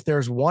curious if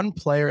there's one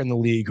player in the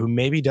league who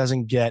maybe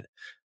doesn't get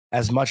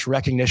as much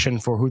recognition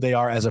for who they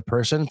are as a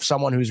person,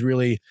 someone who's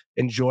really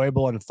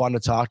enjoyable and fun to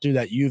talk to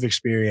that you've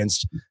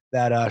experienced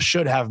that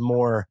should have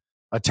more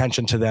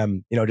attention to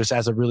them, just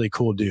as a really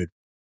cool dude.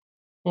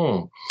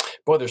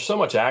 Boy, there's so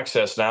much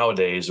access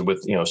nowadays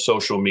with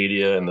social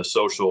media and the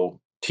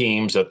social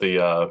teams that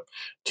the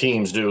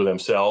teams do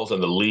themselves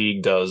and the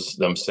league does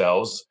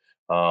themselves,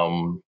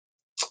 and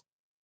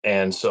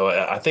so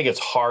I think it's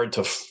hard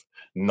to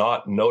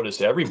not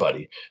notice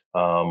everybody.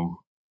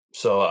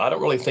 So I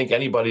don't really think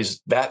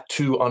anybody's that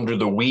too under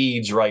the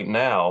weeds right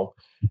now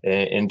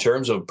in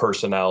terms of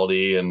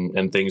personality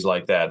and things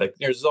like that.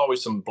 There's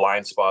always some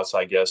blind spots,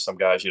 I guess. Some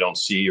guys you don't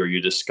see or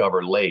you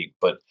discover late,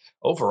 but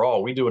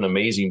overall, we do an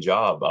amazing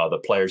job.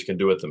 The players can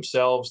do it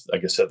themselves.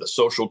 Like I said, the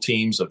social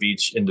teams of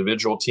each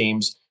individual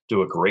teams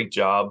do a great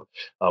job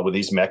with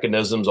these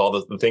mechanisms, all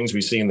the things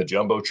we see in the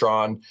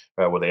Jumbotron,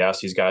 where they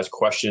ask these guys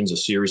questions, a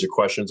series of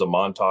questions, a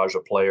montage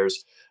of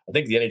players. I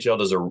think the NHL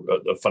does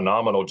a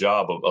phenomenal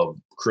job of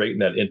creating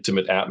that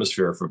intimate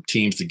atmosphere for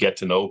teams to get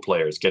to know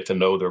players, get to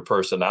know their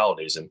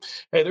personalities. And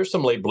hey, there's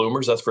some late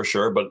bloomers, that's for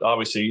sure. But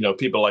obviously,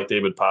 people like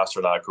David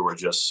Pastrnak who are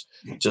just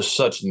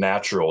such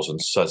naturals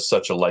and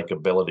such a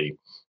likability.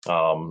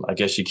 I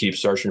guess you keep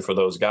searching for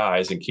those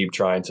guys and keep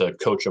trying to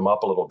coach them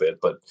up a little bit.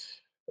 But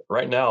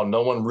right now,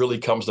 no one really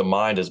comes to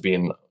mind as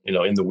being,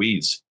 in the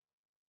weeds.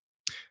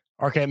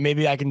 Okay,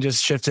 maybe I can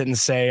just shift it and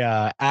say,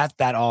 at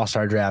that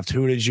All-Star Draft,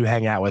 who did you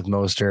hang out with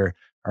most or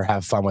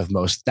have fun with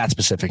most that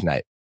specific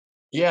night?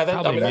 Yeah,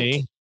 of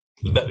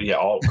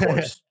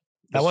course.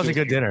 That was a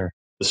good dinner.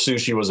 The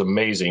sushi was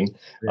amazing.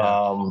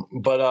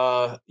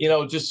 Yeah.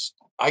 Just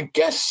I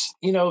guess,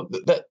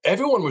 that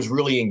everyone was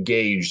really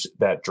engaged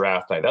that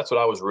draft night. That's what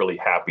I was really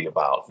happy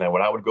about. Now,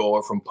 when I would go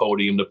over from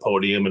podium to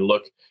podium and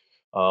look,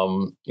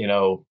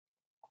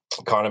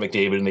 Connor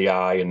McDavid in the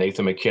eye and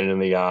Nathan McKinnon in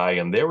the eye,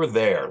 and they were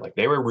there. Like,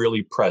 they were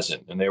really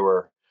present and they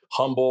were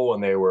humble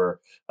and they were,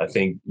 I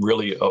think,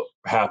 really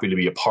happy to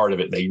be a part of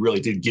it. They really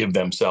did give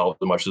themselves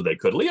as much as they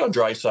could. Leon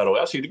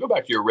Draisaitl, actually, to go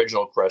back to your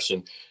original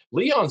question,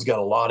 Leon's got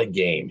a lot of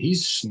game.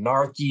 He's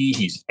snarky,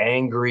 he's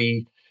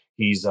angry,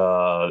 he's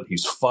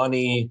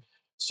funny.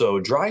 So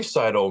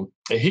Draisaitl,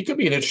 he could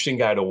be an interesting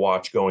guy to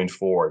watch going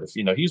forward.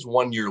 If he's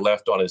 1 year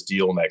left on his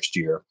deal next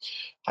year,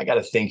 I got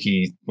to think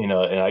and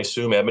I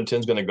assume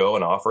Edmonton's going to go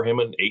and offer him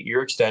an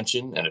 8-year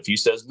extension. And if he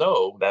says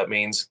no, that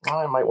means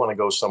I might want to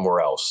go somewhere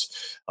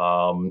else.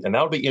 And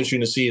that would be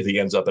interesting to see if he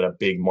ends up in a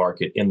big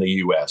market in the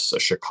U.S., a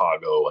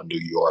Chicago, a New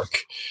York,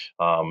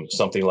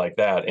 something like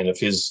that. And if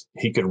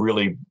he could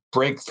really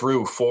break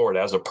through forward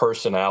as a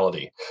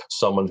personality,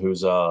 someone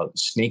who's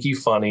sneaky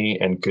funny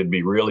and could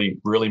be really,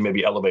 really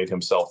maybe elevate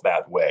himself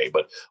that way.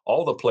 But all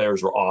all the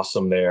players were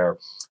awesome there.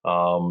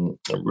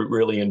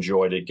 Really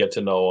enjoyed it, get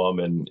to know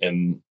them,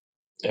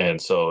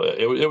 and so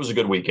it was a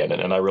good weekend,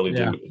 and I really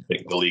do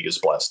think the league is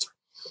blessed.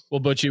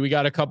 Well, Butchie, we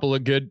got a couple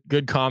of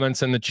good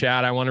comments in the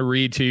chat. I want to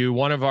read to you.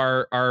 One of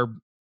our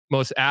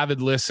most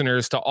avid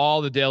listeners to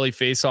all the Daily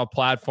Faceoff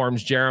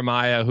platforms,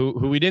 Jeremiah, who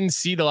we didn't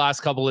see the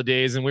last couple of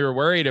days, and we were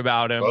worried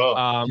about him.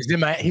 He's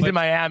in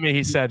Miami.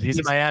 He said he's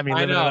in Miami.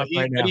 I know.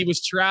 Right now. But he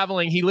was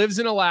traveling. He lives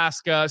in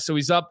Alaska, so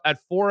he's up at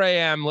 4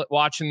 a.m.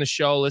 watching the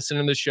show,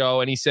 listening to the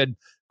show, and he said,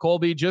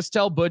 Colby, just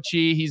tell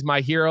Butchie he's my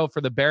hero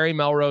for the Barry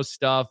Melrose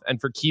stuff and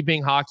for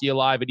keeping hockey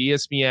alive at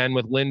ESPN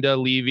with Linda,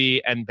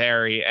 Levy, and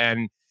Barry.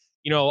 And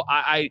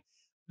I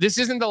this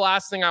isn't the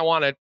last thing I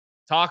want to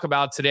talk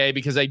about today,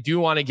 because I do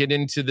want to get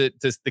into the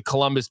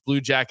Columbus Blue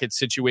Jackets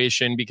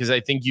situation, because I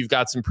think you've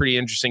got some pretty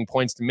interesting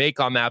points to make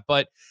on that.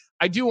 But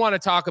I do want to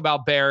talk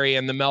about Barry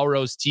and the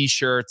Melrose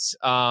t-shirts,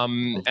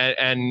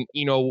 and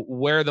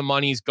where the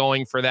money's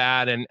going for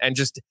that, and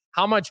just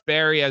how much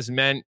Barry has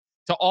meant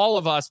to all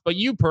of us, but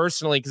you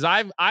personally, because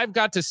I've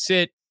got to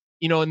sit,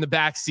 in the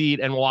back seat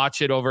and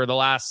watch it over the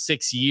last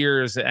 6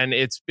 years, and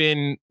it's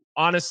been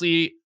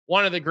honestly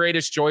one of the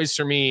greatest joys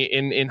for me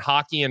in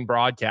hockey and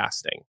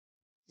broadcasting.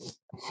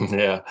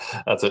 Yeah,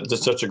 that's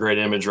just such a great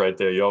image right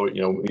there.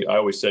 I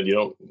always said you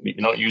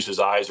don't use his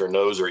eyes or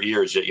nose or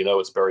ears, yet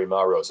it's Barry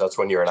Melrose. That's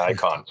when you're an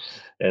icon.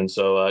 And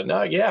so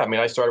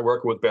I started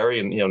working with Barry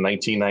in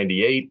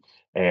 1998,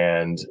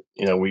 and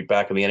we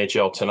back in the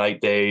NHL Tonight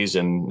days,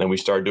 and then we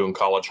started doing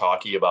college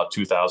hockey about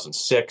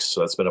 2006.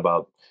 So that's been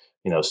about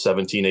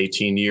 17,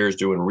 18 years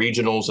doing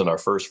regionals, and our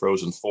first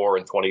Frozen Four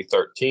in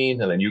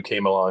 2013. And then you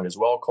came along as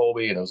well,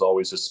 Colby, and it was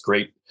always this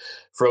great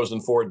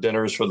Frozen Four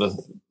dinners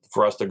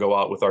for us to go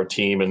out with our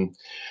team.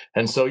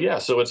 And so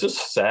it's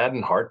just sad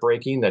and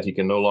heartbreaking that he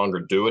can no longer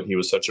do it. He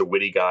was such a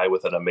witty guy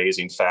with an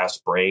amazing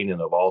fast brain,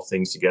 and of all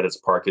things to get it's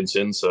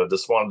Parkinson's. So I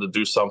just wanted to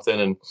do something.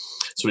 And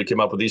so we came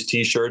up with these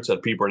t-shirts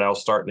that people are now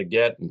starting to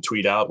get and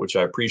tweet out, which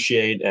I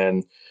appreciate.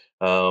 And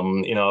I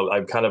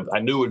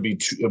knew it'd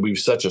be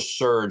such a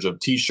surge of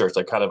t-shirts.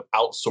 I kind of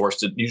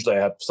outsourced it. Usually I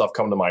have stuff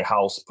come to my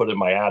house, put it in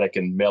my attic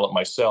and mail it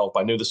myself.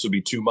 I knew this would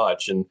be too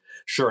much. And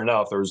sure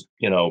enough, there's,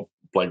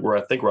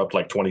 I think we're up to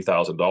like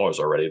 $20,000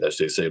 already that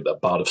they say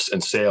about in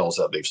sales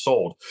that they've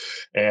sold.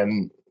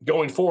 And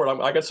going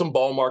forward, I got some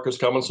ball markers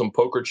coming, some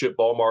poker chip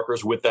ball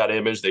markers with that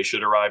image. They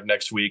should arrive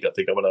next week. I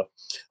think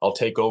I'll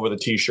take over the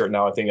t-shirt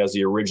now. I think as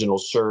the original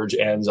surge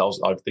ends, I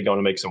think I'm going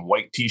to make some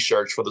white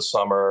t-shirts for the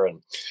summer. And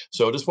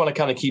so I just want to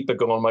kind of keep it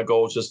going. My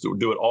goal is just to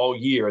do it all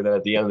year. And then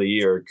at the end of the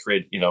year,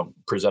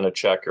 present a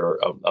check or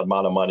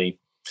amount of money,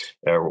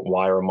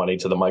 wire money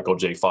to the Michael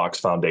J. Fox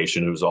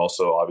Foundation, who's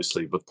also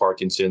obviously with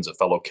Parkinson's, a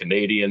fellow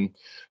Canadian.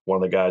 One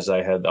of the guys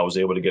I was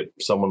able to get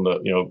someone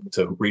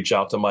to reach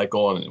out to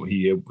Michael, and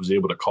he was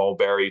able to call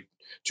Barry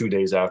 2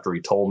 days after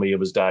he told me of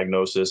his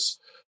diagnosis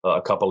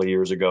a couple of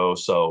years ago.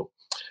 So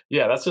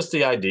yeah, that's just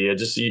the idea.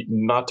 Just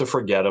not to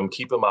forget him,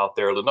 keep him out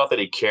there. Not that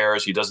he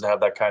cares. He doesn't have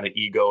that kind of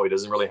ego. He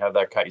doesn't really have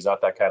he's not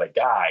that kind of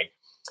guy.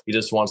 He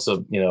just wants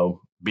to,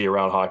 be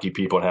around hockey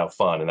people and have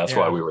fun. And that's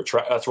why we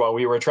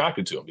were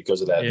attracted to him,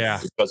 because of that.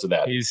 Yeah. Because of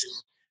that.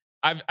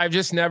 I've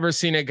just never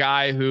seen a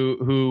guy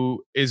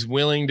who is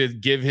willing to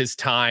give his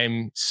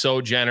time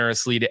so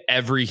generously to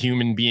every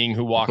human being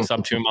who walks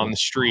up to him on the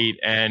street.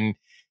 And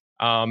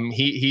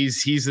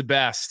he's the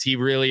best. He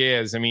really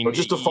is. I mean, but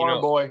just a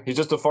farm boy. He's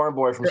just a farm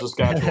boy from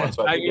Saskatchewan.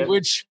 So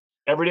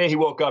every day he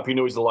woke up, he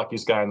knew he's the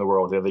luckiest guy in the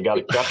world. They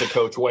got to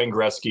coach Wayne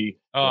Gretzky.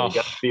 Oh. He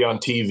got to be on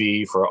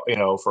TV for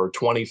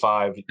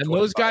 25. And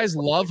those guys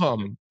love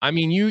him. I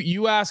mean,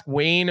 you ask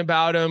Wayne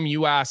about him,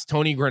 you ask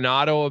Tony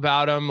Granato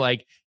about him,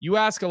 like you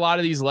ask a lot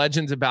of these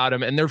legends about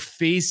him, and their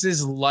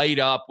faces light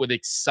up with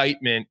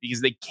excitement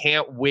because they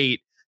can't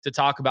wait to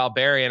talk about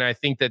Barry. And I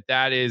think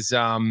that is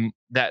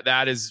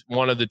that is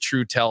one of the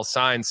true tell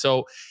signs.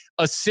 So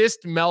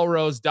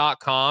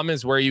assistmelrose.com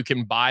is where you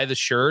can buy the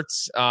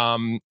shirts.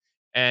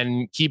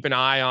 And keep an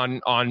eye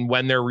on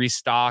when they're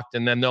restocked,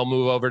 and then they'll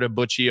move over to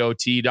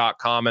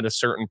butchiot.com at a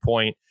certain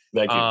point.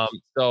 Thank you.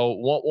 So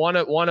one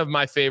of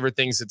my favorite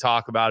things to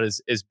talk about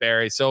is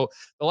Barry. So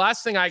the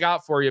last thing I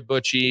got for you,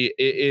 Butchie,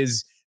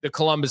 is the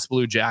Columbus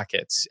Blue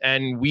Jackets.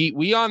 And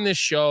we on this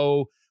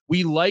show,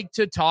 we like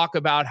to talk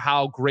about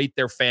how great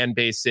their fan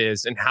base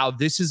is and how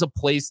this is a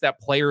place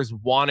that players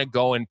want to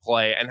go and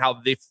play, and how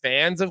the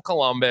fans of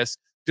Columbus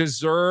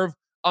deserve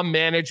a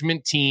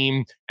management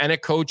team and a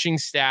coaching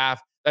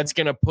staff that's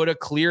going to put a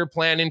clear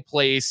plan in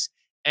place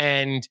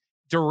and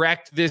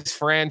direct this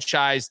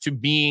franchise to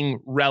being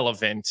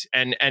relevant.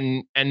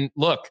 And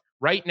look,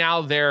 right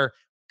now they're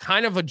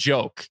kind of a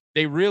joke.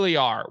 They really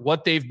are.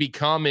 What they've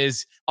become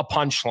is a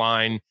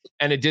punchline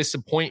and a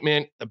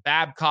disappointment. The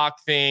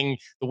Babcock thing,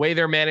 the way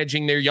they're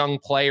managing their young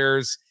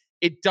players,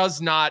 it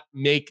does not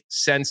make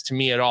sense to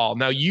me at all.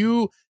 Now,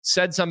 you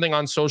said something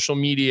on social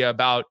media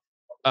about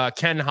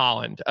Ken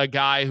Holland, a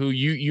guy who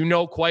you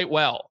know quite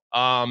well.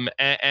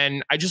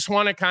 And I just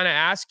want to kind of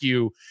ask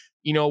you,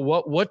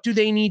 what do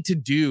they need to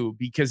do?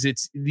 Because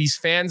these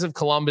fans of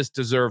Columbus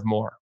deserve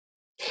more.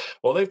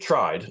 Well, they've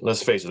tried.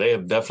 Let's face it, they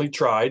have definitely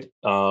tried.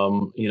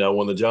 When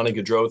the Johnny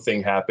Gaudreau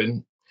thing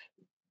happened,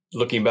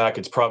 looking back,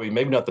 it's probably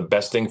maybe not the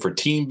best thing for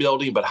team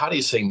building, but how do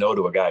you say no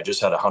to a guy who just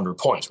had 100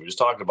 points? We just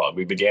talked about it.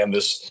 We began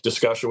this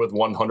discussion with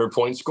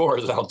 100-point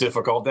scores and how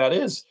difficult that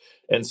is.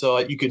 And so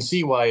you can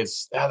see why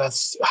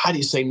that's how do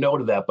you say no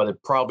to that? But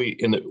it probably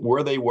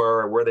where they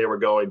were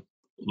going,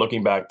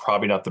 looking back,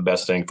 probably not the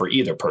best thing for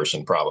either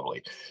person,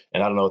 probably.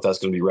 And I don't know if that's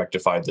going to be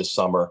rectified this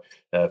summer.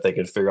 If they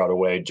can figure out a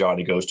way,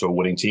 Johnny goes to a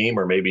winning team,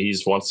 or maybe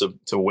he wants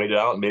to wait it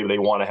out, and maybe they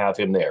want to have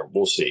him there.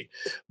 We'll see.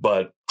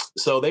 But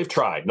so they've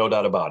tried, no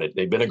doubt about it.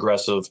 They've been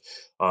aggressive.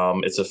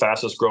 It's the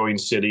fastest growing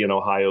city in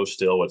Ohio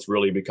still. It's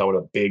really becoming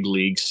a big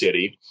league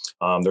city.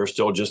 They're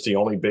still just the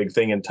only big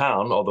thing in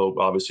town, although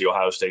obviously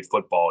Ohio State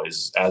football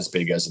is as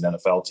big as an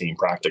NFL team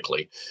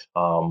practically.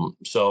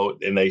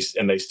 And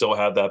they still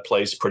have that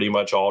place pretty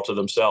much all to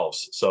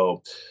themselves.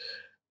 So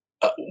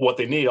what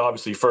they need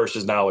obviously first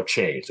is now a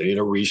change. They need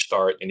a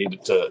restart. They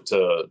need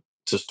to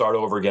start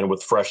over again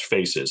with fresh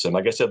faces. And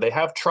like I said, they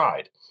have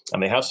tried.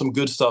 And they have some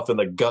good stuff in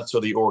the guts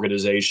of the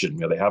organization.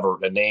 They have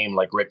a name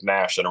like Rick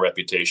Nash and a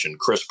reputation.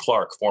 Chris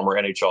Clark,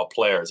 former NHL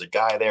player, is a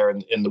guy there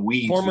in the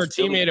weeds. Former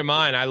teammate of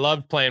mine. I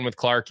loved playing with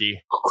Clarkie.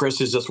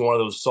 Chris is just one of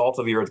those salt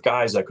of the earth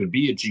guys that could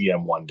be a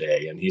GM one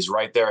day, and he's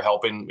right there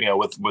helping,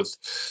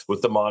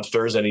 with the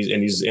monsters, and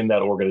he's in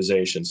that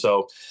organization.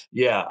 So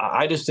yeah,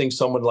 I just think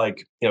someone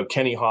like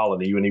Kenny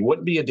Holland, and he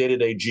wouldn't be a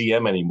day-to-day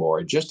GM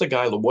anymore. Just a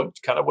guy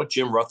what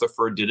Jim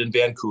Rutherford did in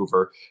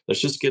Vancouver.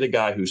 Let's just get a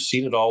guy who's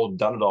seen it all,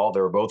 done it all.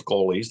 They were both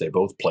goalies. They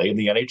both play in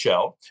the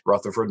NHL.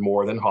 Rutherford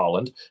more than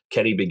Holland.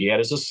 Kenny began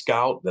as a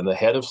scout, then the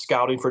head of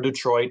scouting for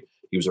Detroit.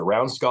 He was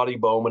around Scotty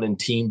Bowman and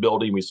team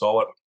building. We saw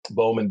what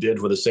Bowman did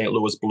for the St.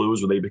 Louis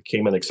Blues when they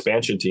became an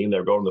expansion team. They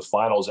were going to the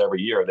finals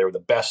every year. They were the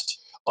best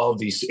of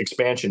these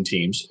expansion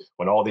teams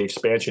when all the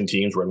expansion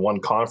teams were in one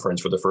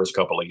conference for the first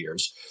couple of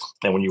years.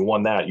 And when you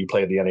won that, you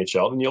played the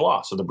NHL, then you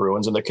lost to the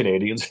Bruins and the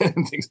Canadians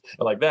and things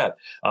like that.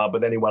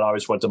 But then he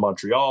obviously went to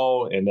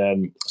Montreal. And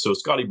then, so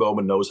Scotty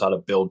Bowman knows how to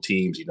build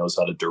teams. He knows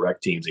how to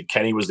direct teams. And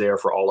Kenny was there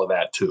for all of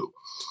that too.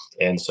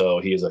 And so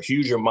he has a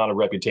huge amount of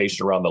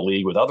reputation around the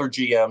league with other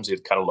GMs. They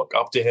kind of look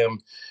up to him.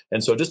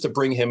 And so just to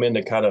bring him in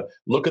to kind of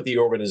look at the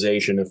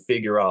organization and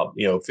figure out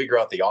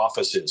the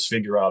offices,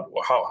 figure out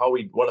how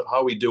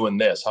are we doing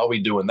this, how are we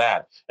doing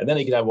that. And then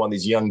he can have one of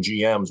these young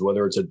GMs,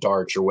 whether it's a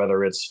Darch or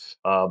whether it's,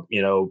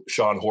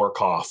 Sean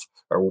Horkoff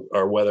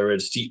or whether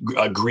it's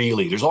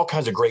Greeley. There's all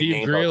kinds of great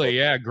names. Greeley,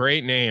 yeah,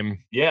 great name.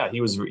 Yeah, he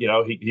was,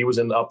 he was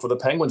up for the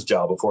Penguins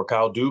job before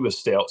Kyle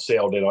Dubas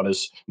sailed in on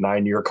his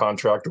 9-year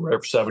contract or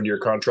whatever, 7-year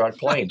contract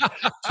plane.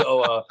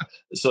 So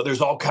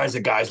there's all kinds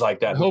of guys like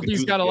that. I hope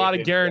he's got a lot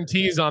of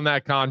guarantees on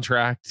that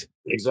contract.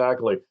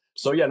 Exactly.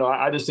 So,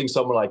 I just think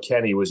someone like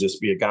Kenny would just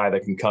be a guy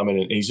that can come in,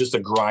 and he's just a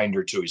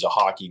grinder too. He's a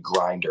hockey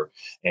grinder,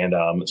 and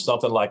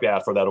something like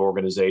that for that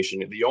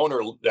organization. The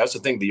owner, that's the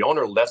thing. The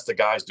owner lets the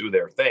guys do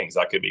their things.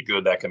 That could be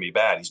good. That can be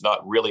bad. He's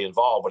not really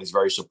involved, but he's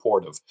very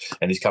supportive,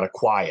 and he's kind of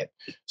quiet.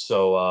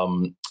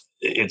 So,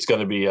 it's going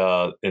to be,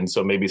 and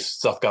so maybe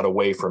stuff got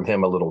away from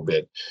him a little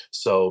bit.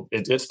 So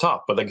it's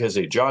tough. But like I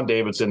say, John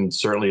Davidson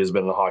certainly has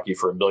been in hockey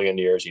for a million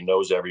years. He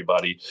knows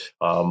everybody.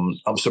 I'm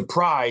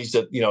surprised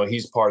that,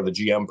 he's part of the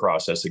GM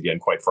process again,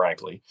 quite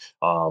frankly.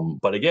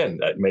 But again,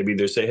 maybe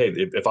they say, hey,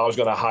 if I was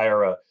going to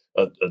hire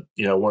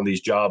one of these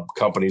job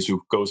companies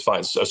who goes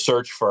finds a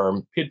search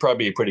firm, he'd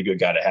probably be a pretty good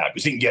guy to have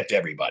because he can get to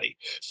everybody.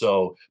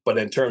 So, but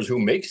in terms of who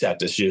makes that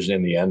decision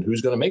in the end,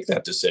 who's going to make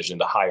that decision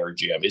to hire a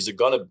GM? Is it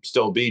going to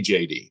still be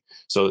JD?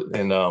 So,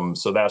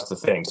 so that's the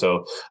thing.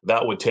 So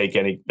that would take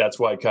that's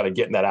why kind of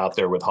getting that out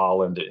there with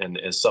Holland and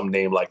some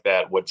name like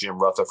that, what Jim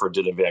Rutherford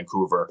did in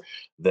Vancouver,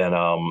 then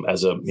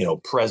as a,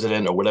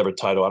 president or whatever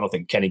title. I don't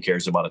think Kenny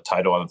cares about a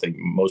title. I don't think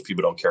most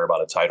people don't care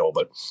about a title,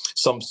 but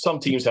some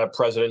teams have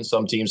presidents,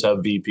 some teams have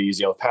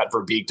VPs. Pat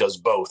Verbeek does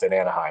both in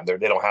Anaheim. They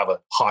don't have a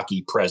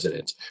hockey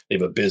president; they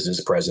have a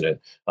business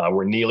president.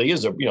 Where Neely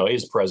is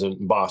is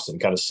president in Boston,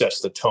 kind of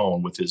sets the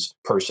tone with his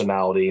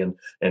personality and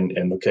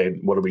okay,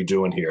 what are we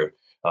doing here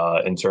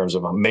in terms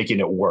of making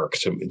it work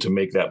to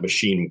make that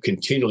machine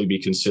continually be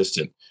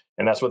consistent,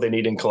 and that's what they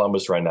need in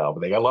Columbus right now.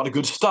 But they got a lot of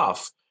good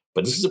stuff.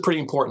 But this is a pretty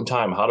important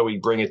time. How do we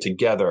bring it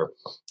together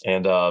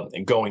and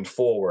going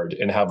forward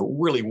and have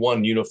really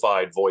one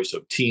unified voice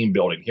of team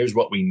building? Here's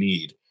what we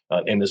need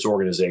in this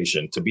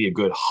organization to be a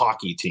good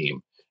hockey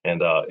team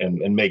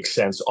and make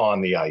sense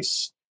on the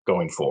ice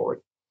going forward.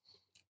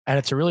 And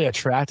it's a really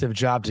attractive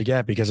job to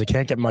get because it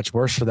can't get much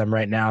worse for them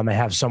right now. And they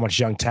have so much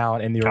young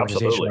talent in the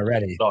organization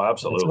already. Oh,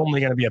 absolutely. It's only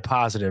going to be a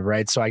positive,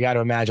 right? So I got to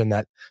imagine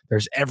that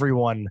there's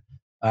everyone,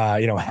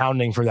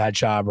 hounding for that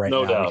job right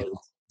now. No doubt.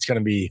 It's going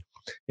to be,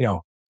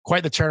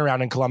 quite the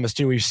turnaround in Columbus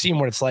too. We've seen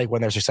what it's like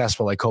when they're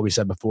successful, like Kobe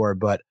said before.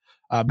 But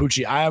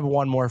Bucci, I have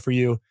one more for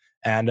you.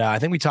 And I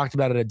think we talked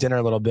about it at dinner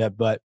a little bit,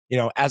 but,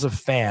 as a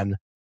fan,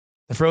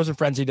 the Frozen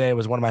Frenzy Day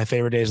was one of my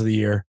favorite days of the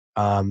year.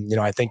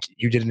 I think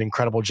you did an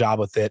incredible job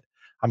with it.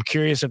 I'm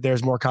curious if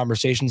there's more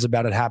conversations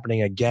about it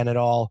happening again at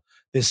all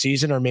this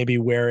season, or maybe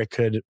where it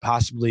could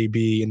possibly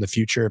be in the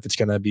future if it's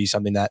going to be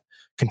something that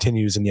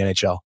continues in the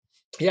NHL.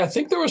 Yeah, I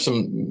think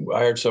I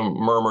heard some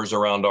murmurs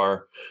around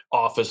our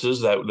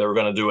offices that they were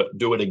going to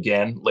do it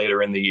again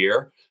later in the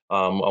year.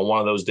 On one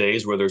of those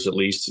days where there's at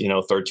least,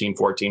 13,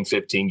 14,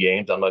 15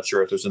 games. I'm not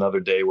sure if there's another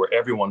day where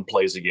everyone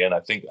plays again. I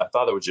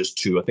thought it was just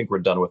 2. I think we're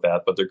done with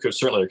that, but there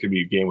could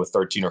be a game with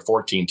 13 or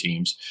 14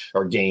 teams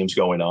or games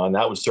going on.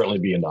 That would certainly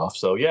be enough.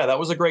 So yeah, that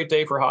was a great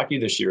day for hockey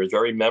this year. It's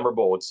very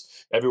memorable.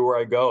 It's everywhere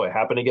I go. It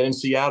happened again in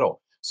Seattle.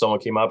 Someone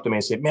came up to me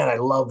and said, "Man, I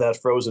love that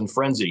Frozen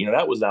Frenzy."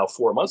 That was now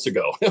 4 months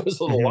ago. It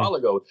was a little while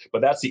ago,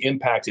 but that's the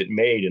impact it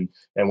made.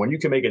 And when you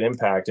can make an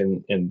impact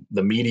in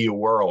the media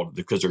world,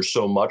 because there's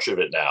so much of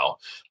it now,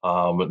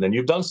 then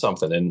you've done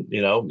something. And,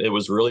 it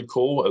was really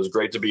cool. It was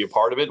great to be a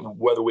part of it.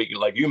 Whether we,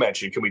 like you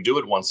mentioned, can we do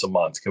it once a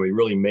month? Can we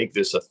really make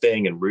this a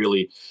thing and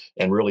really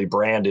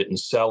brand it and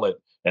sell it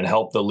and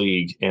help the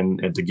league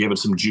and to give it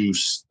some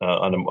juice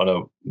on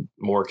a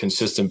more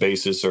consistent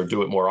basis, or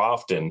do it more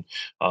often?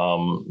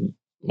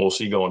 We'll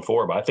see going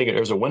forward. But I think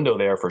there's a window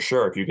there for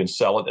sure if you can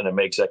sell it and it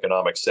makes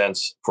economic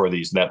sense for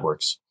these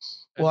networks.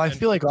 Well, I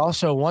feel like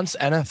also once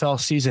NFL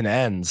season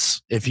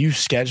ends, if you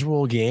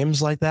schedule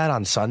games like that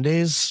on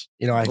Sundays,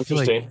 I feel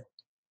like,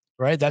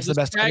 right, that's the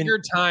best.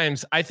 Staggered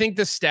times. I think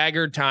the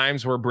staggered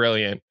times were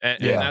brilliant.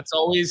 And that's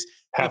always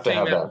the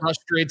thing that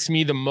frustrates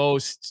me the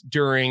most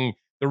during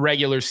the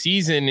regular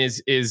season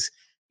is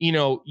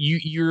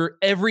your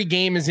every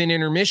game is in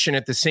intermission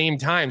at the same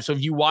time. So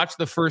if you watch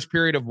the first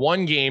period of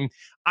one game,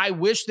 I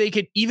wish they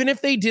could, even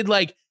if they did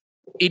like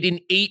it in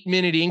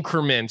 8-minute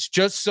increments,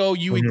 just so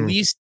you at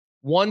least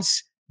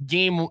once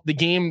the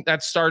game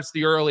that starts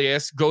the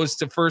earliest goes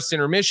to first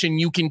intermission,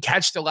 you can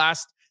catch the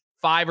last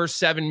 5 or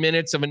 7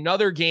 minutes of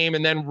another game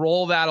and then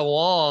roll that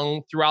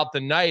along throughout the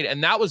night.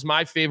 And that was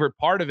my favorite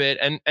part of it.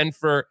 And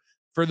for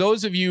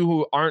those of you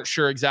who aren't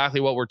sure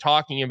exactly what we're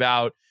talking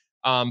about,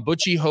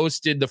 Bucci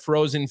hosted the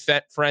Frozen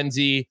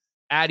Frenzy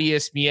at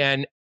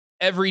ESPN.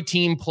 Every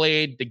team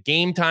played. The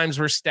game times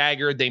were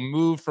staggered. They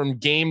moved from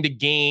game to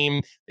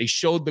game. They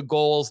showed the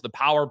goals, the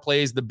power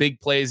plays, the big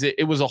plays.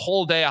 It was a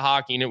whole day of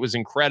hockey, and it was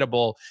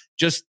incredible.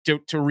 Just to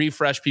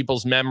refresh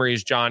people's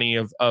memories, Johnny,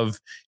 of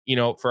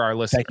for our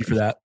listeners. Thank you for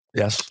that.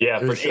 Yes. Yeah,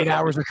 for sure. 8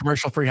 hours of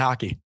commercial-free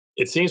hockey.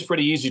 It seems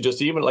pretty easy,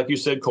 just even like you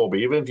said, Colby,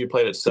 even if you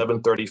played at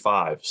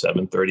 7:35,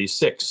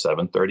 7:36,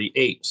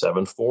 7:38,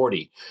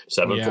 7:40,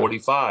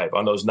 7:45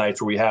 on those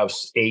nights where we have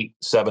 8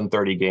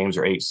 7:30 games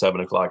or 8 7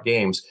 o'clock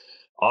games.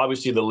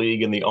 Obviously, the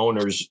league and the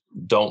owners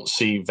don't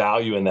see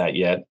value in that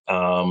yet,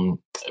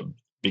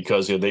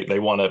 because they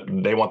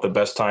want the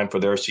best time for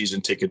their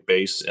season ticket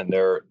base and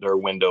their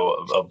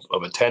window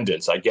of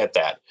attendance. I get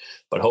that,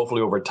 but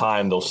hopefully over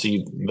time they'll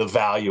see the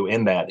value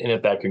in that, and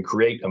if that can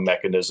create a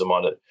mechanism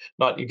on it.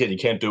 You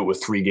can't do it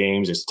with 3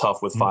 games. It's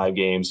tough with 5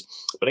 games,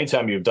 but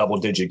anytime you have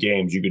double-digit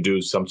games, you could do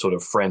some sort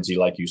of frenzy,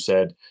 like you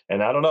said.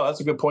 And I don't know.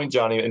 That's a good point,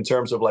 Johnny. In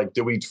terms of like,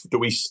 do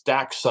we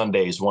stack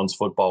Sundays once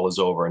football is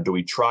over, and do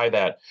we try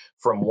that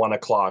from 1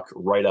 o'clock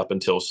right up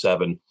until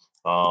 7?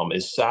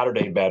 Is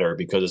Saturday better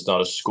because it's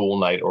not a school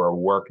night or a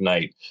work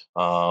night?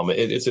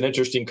 It's an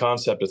interesting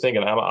concept to think,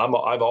 and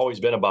I've always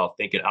been about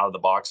thinking out of the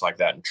box like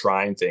that and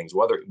trying things.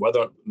 Whether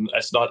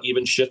it's not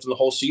even shifting the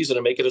whole season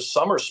and make it a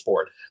summer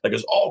sport. Like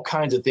there's all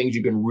kinds of things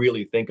you can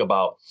really think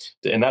about,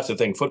 and that's the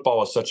thing.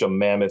 Football is such a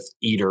mammoth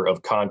eater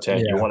of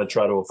content. Yeah. You want to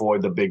try to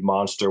avoid the big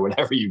monster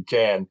whenever you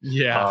can.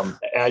 Yeah.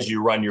 As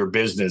you run your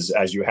business,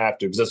 as you have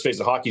to, because let's face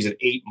it, hockey's an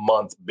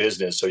 8-month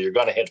business, so you're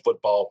going to hit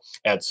football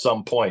at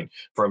some point.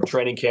 From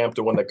training camp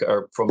to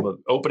from the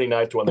opening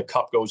night to when the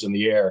cup goes in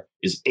the air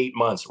is 8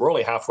 months. We're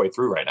only halfway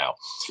through right now.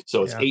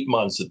 So it's 8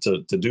 months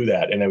to do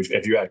that. And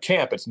if you're at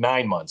camp, it's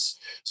 9 months.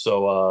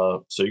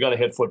 So you're going to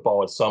hit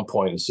football at some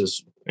point. It's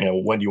just,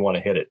 when do you want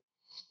to hit it?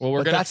 Well,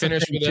 we're going to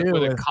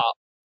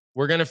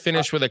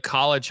finish with a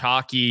college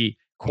hockey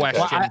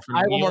question. Well, I have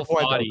one more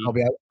point. I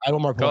have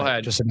one more point. Go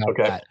ahead. Just about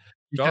that.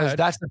 Because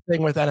that's the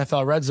thing with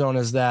NFL Red Zone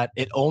is that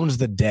it owns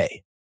the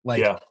day.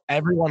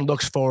 Everyone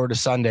looks forward to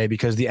Sunday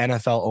because the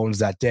NFL owns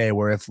that day,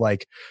 where if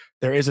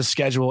there is a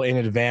schedule in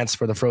advance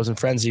for the Frozen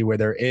Frenzy where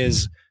there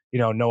is,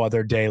 no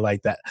other day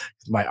like that.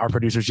 Our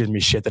producer's giving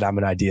me shit that I'm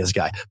an ideas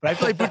guy, but I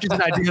feel like Bucci's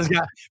an ideas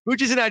guy.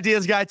 Bucci's an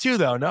ideas guy too,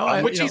 though. No,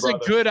 Bucci's a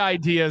good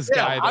ideas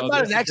guy. I'm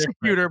not an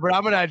executor, but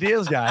I'm an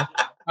ideas guy.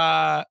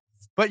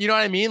 But you know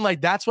what I mean?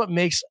 That's what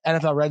makes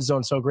NFL Red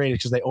Zone so great, is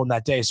because they own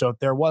that day. So if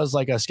there was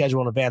a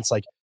schedule in advance,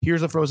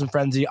 here's the Frozen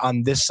Frenzy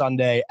on this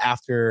Sunday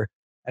after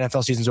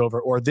NFL season's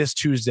over, or this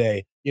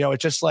Tuesday,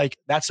 it's just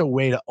that's a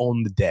way to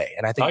own the day.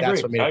 And I think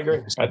that's what made it. I agree.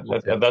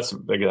 That's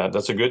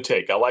a good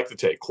take. I like the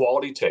take.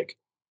 Quality take.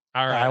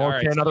 All right. I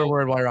won't say another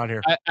word while you're on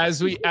here.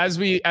 As we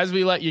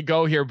let you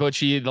go here,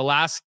 Bucci, the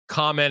last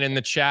comment in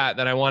the chat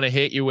that I want to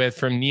hit you with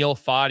from Neil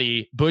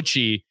Foddy.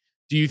 Bucci,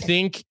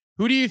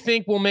 who do you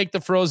think will make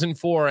the Frozen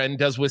Four, and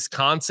does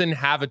Wisconsin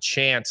have a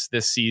chance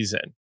this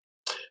season?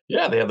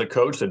 Yeah, they have the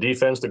coach, the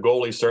defense, the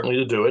goalie, certainly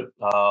to do it.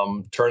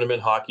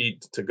 Tournament hockey,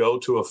 to go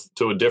to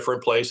a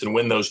different place and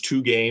win those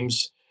 2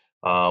 games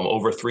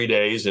over 3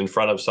 days in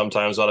front of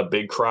sometimes not a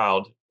big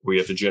crowd, where you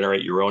have to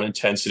generate your own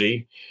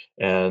intensity.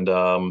 And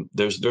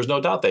there's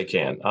no doubt they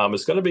can.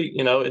 It's going to be,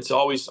 it's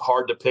always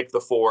hard to pick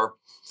the four.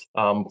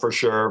 For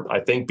sure.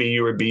 I think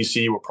BU or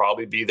BC will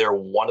probably be there.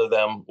 One of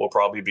them will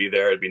probably be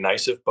there. It'd be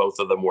nice if both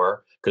of them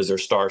were, because they're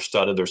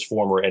star-studded. There's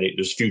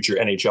future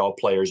NHL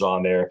players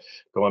on there.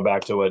 Going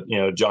back to what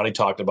Johnny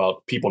talked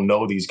about, people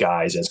know these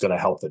guys, and it's going to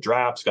help the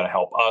draft. It's going to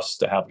help us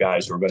to have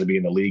guys who are going to be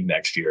in the league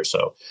next year.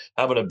 So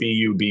having a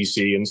BU,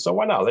 BC, and so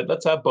why not?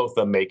 Let's have both of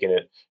them making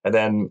it, and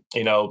then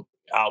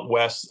out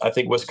west, I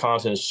think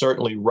Wisconsin is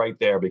certainly right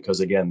there, because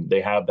again, they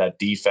have that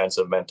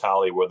defensive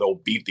mentality where they'll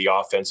beat the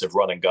offensive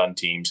run and gun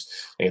teams.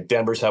 And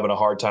Denver's having a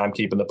hard time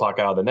keeping the puck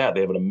out of the net.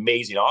 They have an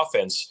amazing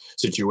offense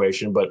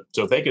situation, but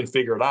so if they can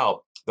figure it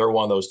out, they're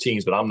one of those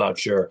teams, but I'm not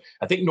sure.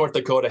 I think North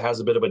Dakota has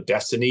a bit of a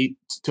destiny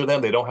to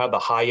them. They don't have the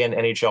high-end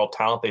NHL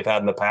talent they've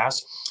had in the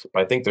past,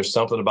 but I think there's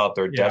something about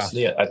their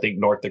destiny. I think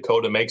North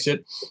Dakota makes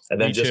it.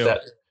 And then Me just too.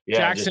 that. Yeah,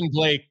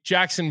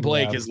 Jackson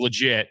Blake is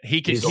legit.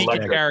 He can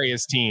carry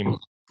his team.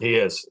 He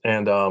is.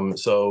 And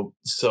so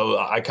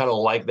I kind of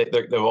like that.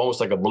 They're almost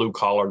like a blue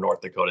collar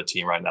North Dakota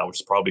team right now,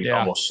 which probably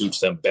almost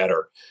suits them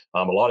better.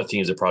 A lot of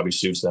teams, it probably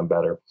suits them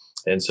better.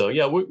 And so,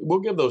 we'll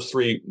give those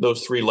three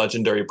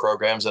legendary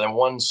programs, and then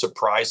one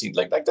surprising,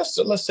 like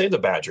let's say the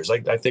Badgers.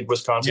 I think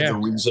Wisconsin's a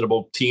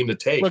reasonable team to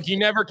take. Look, you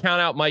never count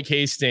out Mike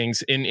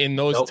Hastings in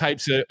those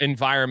types of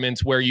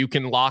environments where you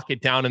can lock it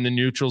down in the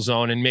neutral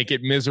zone and make it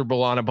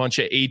miserable on a bunch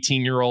of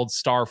 18-year-old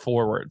star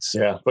forwards.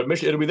 Yeah, but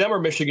it'll be them or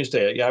Michigan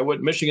State. Yeah,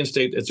 Michigan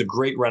State. It's a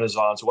great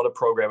renaissance. What a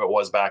program it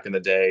was back in the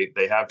day.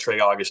 They have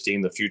Trey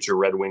Augustine, the future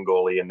Red Wing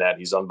goalie, in that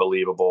he's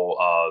unbelievable.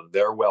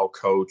 They're well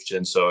coached,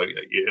 and so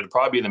it'll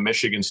probably be the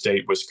Michigan State,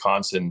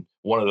 Wisconsin,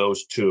 one of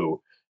those two.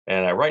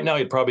 And right now,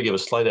 you'd probably give a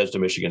slight edge to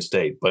Michigan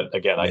State. But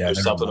again,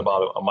 there's something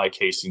about a Mike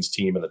Hastings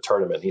team in the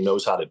tournament. He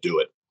knows how to do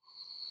it.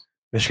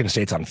 Michigan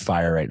State's on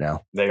fire right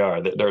now. They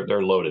are.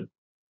 They're loaded.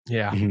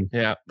 Yeah. Mm-hmm.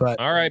 Yeah. But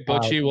all right,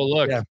 Butchie. Well,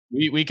 look,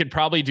 we could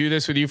probably do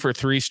this with you for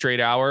 3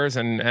 straight hours,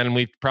 and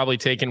we've probably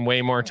taken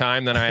way more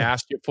time than I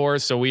asked you for.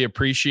 So we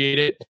appreciate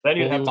it. Then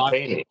you have to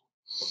pay me.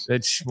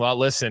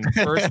 Listen,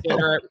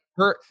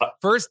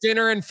 first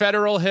dinner in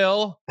Federal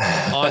Hill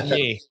on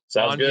me.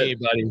 Sounds on good. me,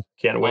 buddy.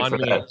 Can't wait for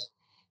that.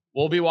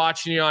 We'll be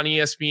watching you on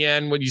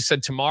ESPN. What you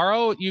said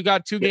tomorrow? You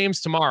got 2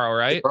 games tomorrow,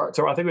 right?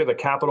 So I think we have a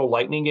Capital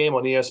Lightning game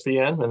on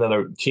ESPN, and then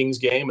a Kings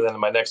game, and then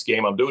my next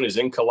game I'm doing is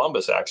in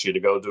Columbus, actually, to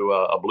go do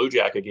a Blue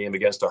Jacket game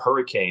against the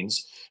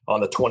Hurricanes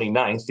on the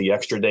 29th, the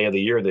extra day of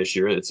the year this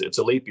year. It's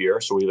a leap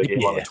year, so we have a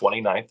game on the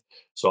 29th.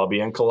 So I'll be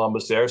in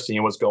Columbus there,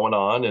 seeing what's going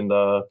on,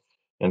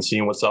 and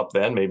seeing what's up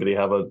then. Maybe they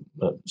have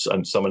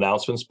some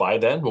announcements by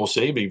then. We'll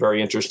see. It'll be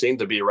very interesting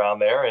to be around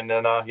there. And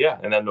then,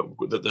 and then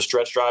the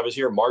stretch drive is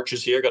here. March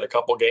is here. Got a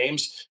couple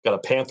games. Got a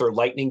Panther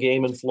Lightning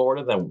game in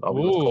Florida. Then it's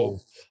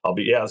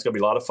going to be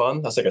a lot of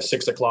fun. That's like a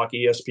 6:00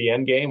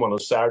 ESPN game, one of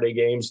those Saturday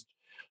games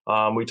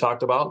we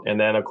talked about. And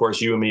then, of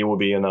course, you and me will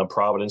be in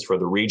Providence for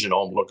the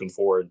regional. I'm looking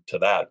forward to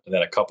that. And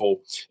then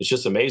it's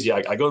just amazing.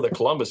 I go to the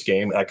Columbus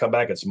game, and I come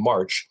back, it's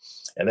March.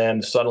 And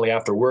then suddenly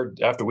after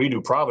we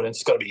do Providence,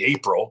 it's going to be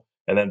April.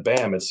 And then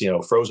bam, it's,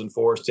 Frozen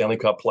Four, Stanley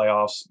Cup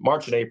playoffs.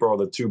 March and April are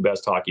the 2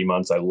 best hockey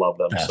months. I love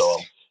them. Yes. So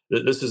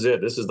this is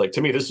it. This is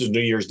to me, this is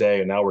New Year's Day,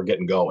 and now we're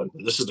getting going.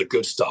 This is the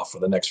good stuff for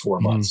the next 4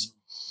 months.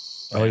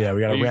 Oh yeah.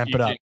 We got to ramp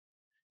it up.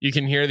 You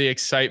can hear the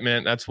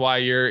excitement. That's why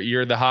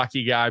you're the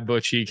hockey guy,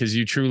 Butchie, because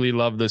you truly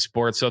love the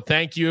sport. So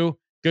thank you.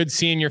 Good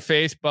seeing your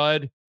face,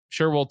 bud.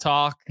 Sure, we'll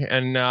talk.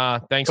 And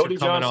thanks Cody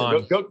for coming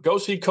Johnson. on. Go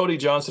see Cody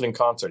Johnson in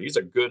concert. He's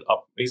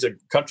a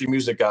country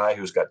music guy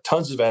who's got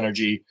tons of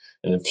energy.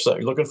 And if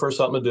you're looking for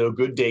something to do,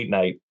 good date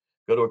night,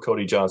 go to a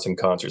Cody Johnson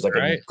concert. He's like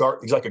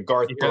a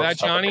Garth. You hear that,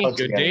 Johnny?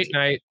 Good date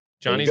night.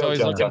 Johnny's always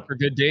looking for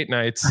good date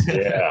nights.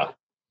 Yeah.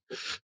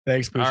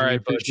 Thanks, Butch. All right,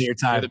 appreciate your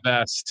time. You're the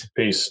best.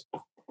 Peace.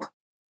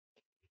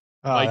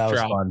 Oh, that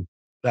was fun.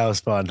 That was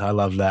fun. I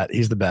love that.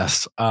 He's the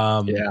best.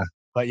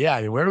 But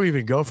yeah, where do we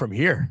even go from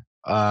here?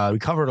 We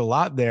covered a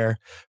lot there,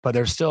 but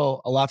there's still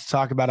a lot to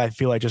talk about. I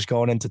feel like just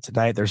going into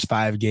tonight, there's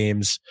 5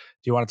 games.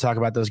 Do you want to talk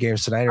about those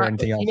games tonight or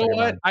anything else? You know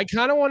what? I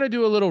kind of want to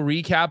do a little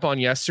recap on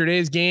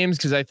yesterday's games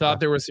because I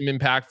thought there were some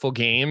impactful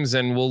games,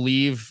 and we'll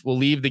leave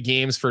the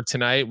games for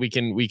tonight. We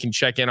can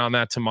check in on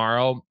that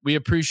tomorrow. We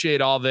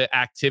appreciate all the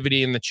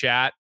activity in the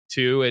chat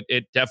too.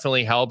 It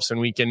definitely helps,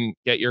 and we can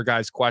get your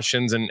guys'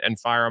 questions and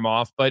fire them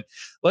off. But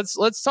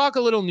let's talk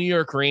a little New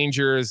York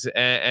Rangers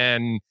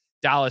and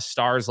Dallas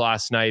Stars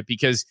last night,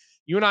 because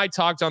you and I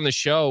talked on the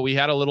show. We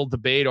had a little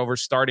debate over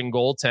starting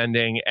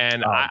goaltending,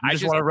 and I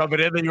just want to rub it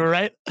in that you were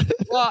right.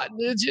 Well,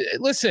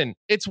 listen,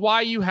 it's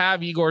why you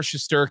have Igor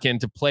Shesterkin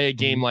to play a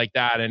game like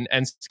that,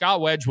 and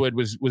Scott Wedgwood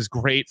was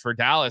great for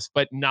Dallas,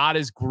 but not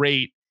as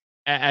great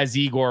as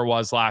Igor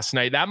was last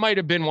night. That might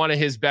have been one of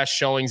his best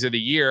showings of the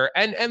year.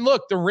 And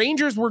look, the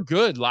Rangers were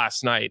good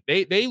last night.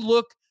 They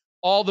look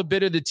all the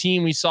bit of the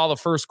team we saw the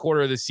first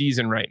quarter of the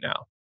season right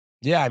now.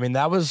 Yeah, I mean,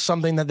 that was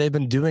something that they've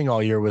been doing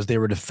all year was they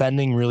were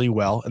defending really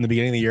well in the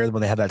beginning of the year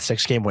when they had that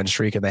 6-game win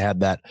streak and they had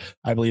that,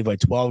 I believe, like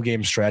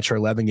 12-game stretch or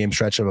 11-game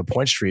stretch of a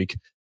point streak.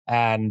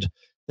 And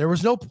there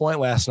was no point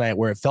last night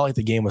where it felt like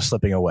the game was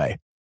slipping away.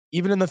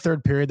 Even in the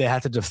third period, they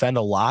had to defend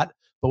a lot.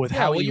 But with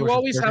how you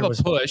always have a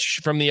push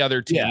from the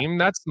other team.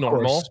 That's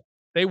normal.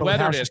 They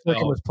weathered it. Though.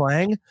 Was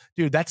playing,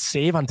 dude. That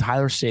save on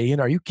Tyler Seguin.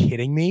 Are you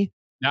kidding me?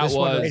 This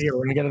one right here.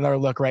 We're gonna get another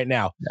look right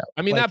now. Yeah.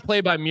 I mean, that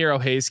play by Miro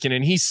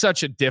Heiskanen, he's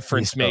such a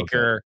difference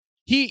maker.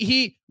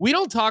 We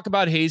don't talk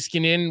about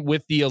Heiskanen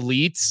with the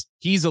elites.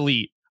 He's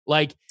elite.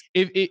 Like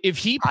if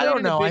he played I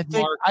don't know.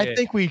 I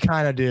think we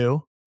kind of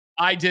do.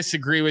 I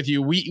disagree with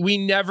you. We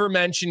never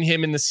mention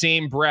him in the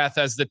same breath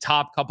as the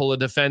top couple of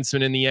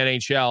defensemen in the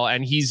NHL.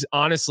 And he's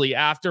honestly,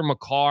 after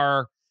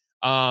Makar,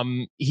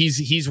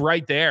 he's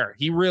right there.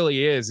 He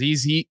really is.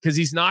 Because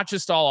he's not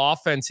just all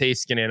offense,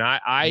 Heiskanen.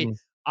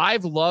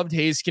 I've loved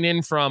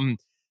Heiskanen from,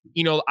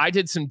 I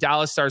did some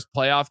Dallas Stars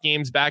playoff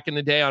games back in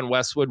the day on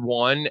Westwood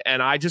 1.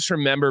 And I just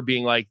remember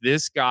being like,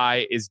 this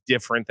guy is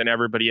different than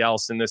everybody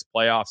else in this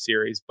playoff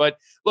series. But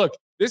look,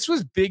 this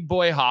was big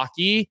boy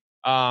hockey.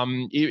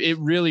 It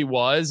really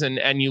was.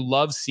 And you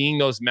love seeing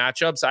those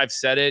matchups. I've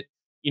said it,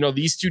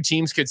 these two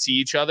teams could see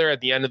each other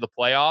at the end of the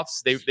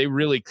playoffs. They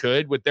really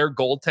could with their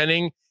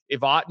goaltending.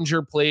 If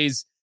Ottinger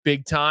plays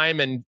big time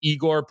and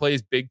Igor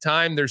plays big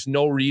time, there's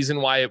no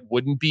reason why it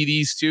wouldn't be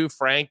these two.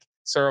 Frank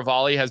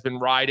Saravalli has been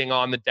riding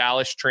on the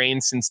Dallas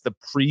train since the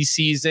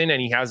preseason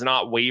and he has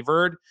not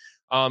wavered.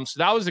 So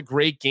that was a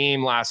great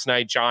game last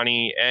night,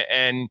 Johnny.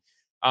 And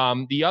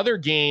the other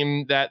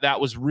game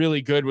that was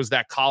really good was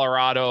that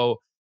Colorado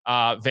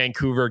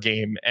Vancouver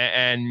game.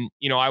 And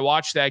I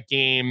watched that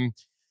game,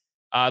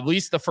 at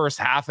least the first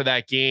half of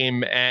that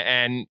game.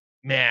 And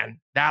man,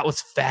 that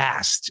was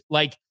fast.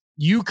 Like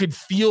you could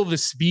feel the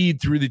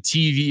speed through the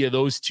TV of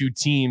those two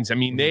teams. I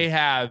mean, they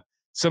have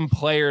some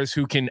players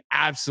who can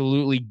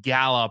absolutely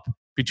gallop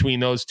between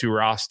those two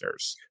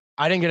rosters.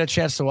 I didn't get a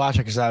chance to watch it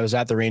because I was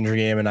at the Ranger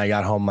game and I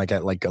got home at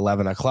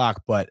 11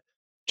 o'clock. But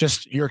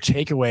just your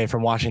takeaway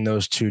from watching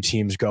those two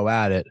teams go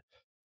at it,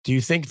 do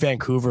you think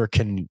Vancouver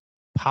can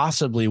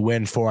possibly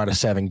win 4 out of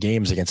 7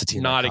 games against a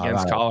team? Not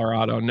against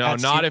Colorado. No,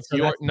 not if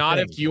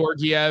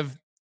Georgiev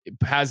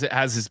plays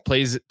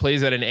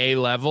at an A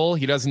level.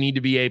 He doesn't need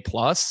to be A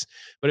plus.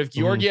 But if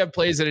Georgiev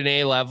plays at an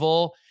A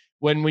level,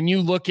 when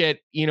you look at,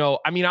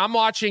 I'm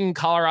watching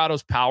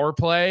Colorado's power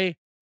play.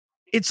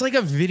 It's like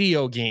a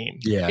video game.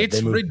 Yeah,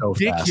 it's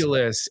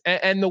ridiculous.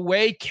 And the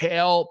way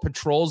Kale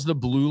patrols the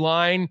blue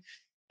line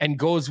and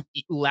goes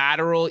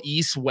lateral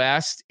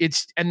east-west,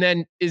 and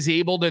then is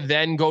able to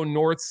then go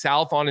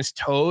north-south on his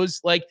toes.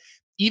 Like,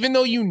 even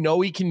though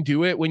he can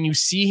do it, when you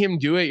see him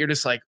do it, you're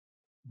just like,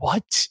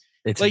 what?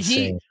 It's like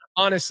insane.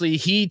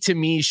 He to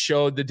me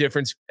showed the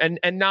difference. And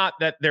not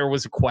that there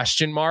was a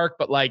question mark,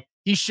 but like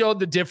he showed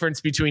the difference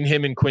between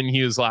him and Quinn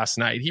Hughes last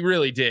night. He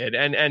really did.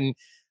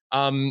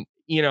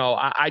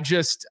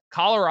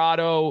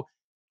 Colorado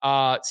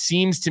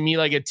seems to me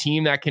like a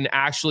team that can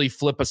actually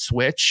flip a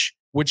switch,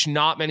 which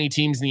not many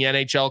teams in the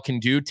NHL can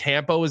do.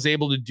 Tampa was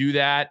able to do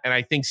that, and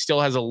I think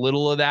still has a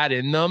little of that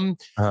in them.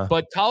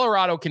 But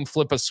Colorado can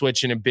flip a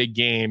switch in a big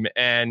game,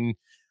 and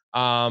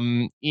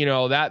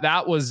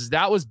that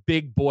was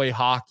big boy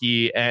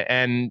hockey,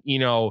 and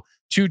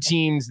two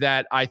teams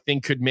that I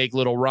think could make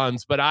little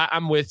runs. But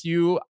I'm with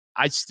you.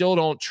 I still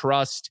don't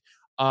trust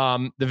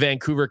the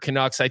Vancouver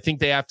Canucks. I think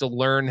they have to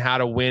learn how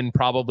to win,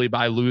 probably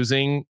by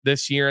losing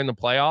this year in the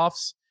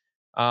playoffs.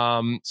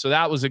 So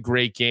that was a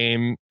great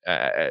game.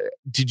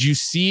 Did you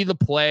see the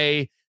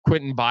play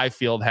Quentin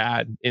Byfield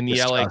had in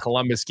the LA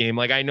Columbus game?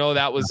 Like, I know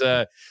that was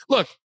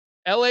look,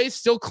 LA's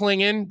still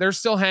clinging. They're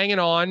still hanging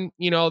on.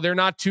 They're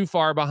not too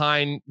far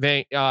behind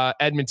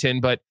Edmonton,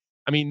 but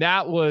I mean,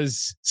 that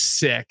was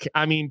sick.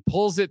 I mean,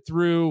 pulls it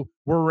through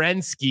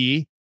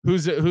Werenski,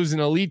 who's an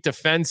elite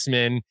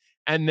defenseman,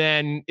 and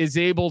then is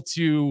able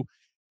to,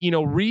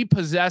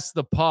 repossess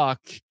the puck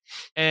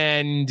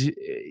and,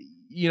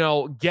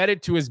 get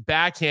it to his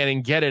backhand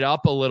and get it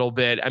up a little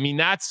bit. I mean,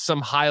 that's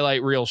some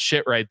highlight reel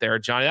shit right there,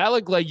 Johnny. That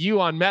looked like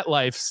you on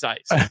MetLife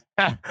sites.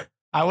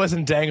 I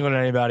wasn't dangling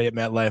anybody at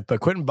MetLife,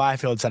 but Quentin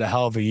Byfield's had a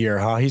hell of a year,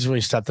 huh? He's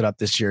really stepped it up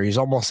this year. He's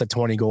almost at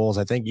 20 goals.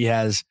 I think he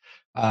has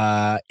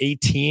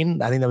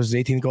 18. I think that was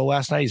his 18th goal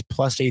last night. He's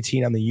plus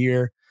 18 on the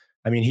year.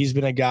 I mean, he's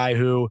been a guy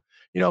who,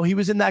 he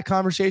was in that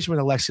conversation with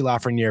Alexi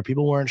Lafreniere.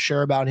 People weren't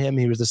sure about him.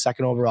 He was the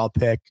second overall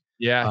pick.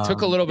 Yeah, it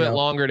took a little bit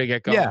longer to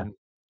get going. Yeah,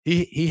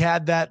 he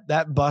had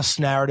that bust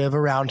narrative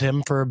around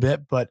him for a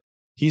bit, but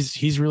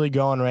he's really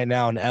going right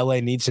now, and LA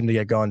needs him to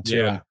get going too.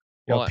 Yeah.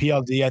 And,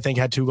 PLD, I think,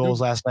 had 2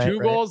 goals last night. 2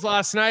 goals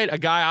last night. A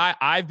guy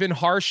I've been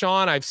harsh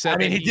on. I've said. I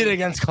mean, he did it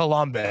against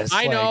Columbus.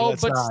 I know,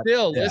 but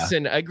still,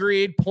 listen.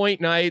 Agreed. Point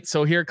night.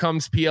 So here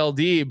comes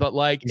PLD. But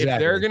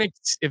exactly.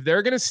 if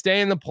they're gonna stay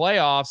in the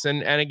playoffs,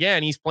 and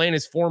again, he's playing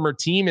his former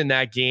team in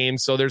that game,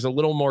 so there's a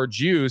little more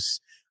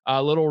juice,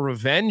 a little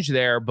revenge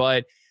there.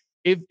 But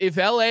if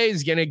LA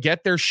is going to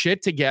get their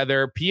shit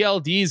together,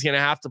 PLD is going to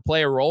have to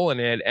play a role in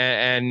it.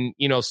 And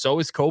so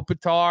is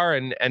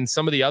Kopitar and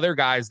some of the other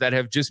guys that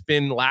have just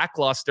been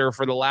lackluster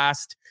for the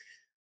last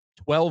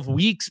 12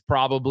 weeks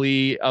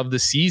probably of the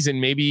season,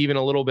 maybe even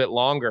a little bit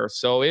longer.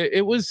 So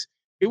it was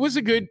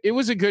a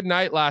good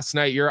night last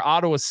night. Your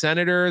Ottawa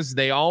Senators,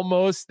 they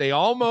almost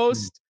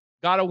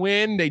got a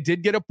win. They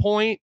did get a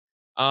point.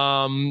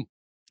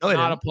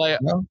 Not a play.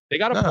 No. They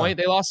got a point.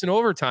 They lost in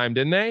overtime,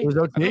 didn't they? It was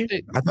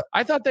OT?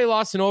 I thought they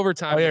lost in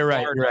overtime. Oh, yeah,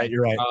 right.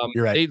 You're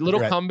right. A little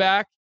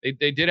comeback.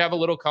 They did have a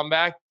little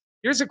comeback.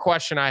 Here's a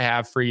question I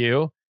have for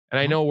you, and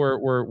I know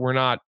we're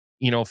not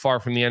far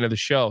from the end of the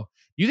show.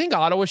 You think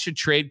Ottawa should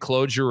trade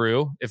Claude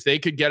Giroux if they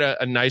could get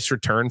a nice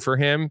return for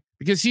him,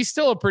 because he's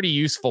still a pretty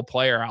useful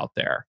player out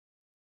there?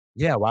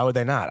 Yeah, why would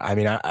they not? I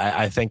mean,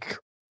 I think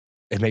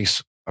it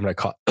makes. I'm going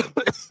to call.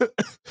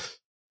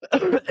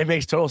 It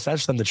makes total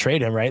sense for them to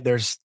trade him, right? They're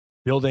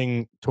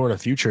building toward a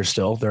future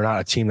still. They're not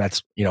a team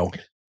that's,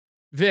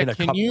 Vic,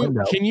 can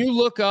you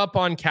look up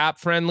on Cap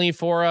Friendly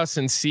for us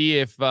and see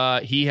if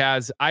he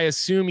has, I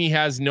assume he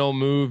has no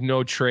move,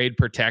 no trade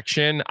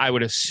protection. I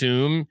would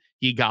assume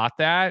he got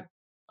that.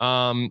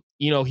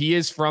 He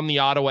is from the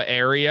Ottawa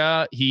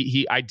area.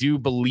 I do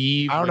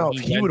believe. I don't know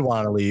if he would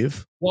want to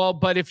leave. Well,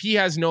 but if he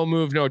has no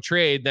move, no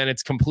trade, then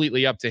it's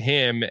completely up to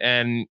him.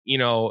 And,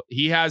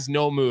 he has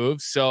no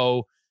move.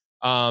 So,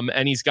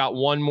 and he's got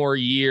one more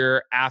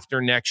year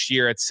after next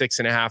year at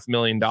 $6.5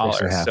 million.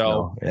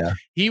 So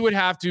he would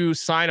have to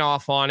sign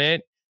off on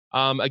it.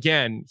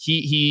 Again,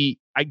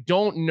 I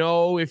don't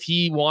know if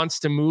he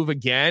wants to move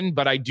again,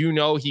 but I do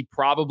know he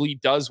probably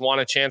does want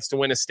a chance to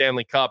win a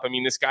Stanley Cup. I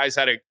mean, this guy's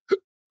had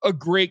a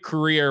great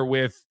career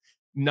with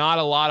not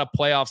a lot of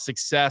playoff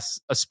success,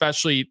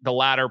 especially the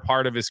latter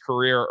part of his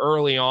career.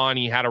 Early on,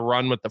 he had a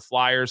run with the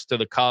Flyers to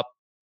the Cup.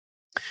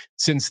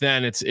 Since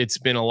then, it's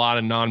been a lot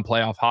of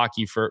non-playoff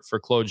hockey for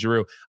Claude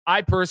Giroux.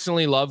 I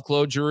personally love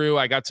Claude Giroux.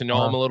 I got to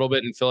know him a little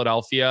bit in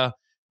Philadelphia.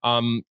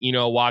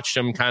 Watched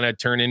him kind of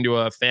turn into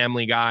a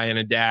family guy and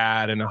a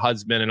dad and a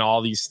husband and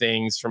all these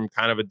things from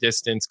kind of a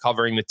distance,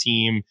 covering the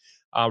team,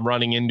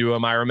 running into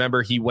him. I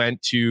remember he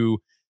went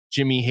to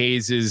Jimmy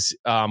Hayes's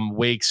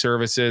wake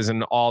services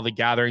and all the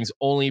gatherings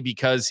only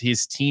because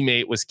his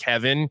teammate was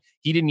Kevin.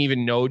 He didn't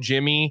even know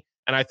Jimmy.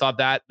 And I thought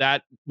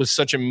that was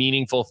such a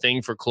meaningful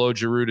thing for Claude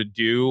Giroux to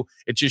do.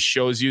 It just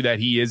shows you that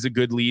he is a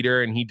good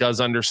leader and he does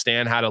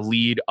understand how to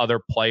lead other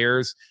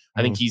players.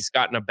 I think he's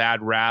gotten a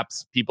bad rap.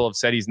 People have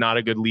said he's not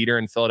a good leader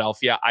in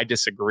Philadelphia. I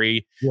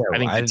disagree. Yeah, I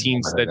think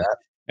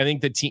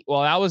the team.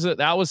 Well,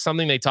 that was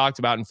something they talked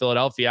about in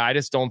Philadelphia. I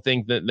just don't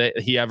think that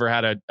he ever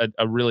had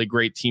a really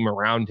great team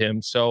around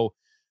him. So,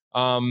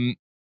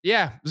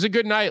 it was a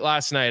good night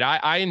last night.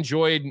 I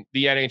enjoyed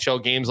the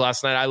NHL games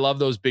last night. I love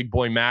those big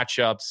boy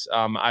matchups.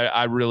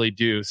 I really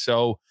do.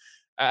 So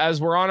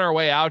as we're on our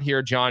way out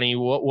here, Johnny,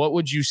 what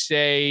would you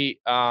say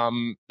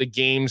the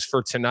games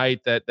for tonight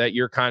that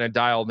you're kind of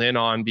dialed in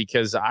on?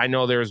 Because I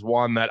know there's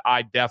one that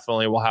I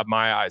definitely will have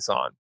my eyes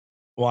on.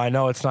 Well, I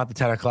know it's not the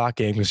 10 o'clock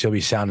game because you'll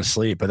be sound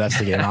asleep, but that's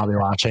the game I'll be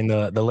watching.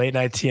 The late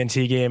night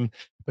TNT game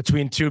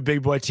between two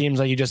big boy teams,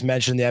 like you just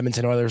mentioned, the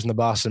Edmonton Oilers and the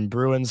Boston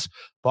Bruins.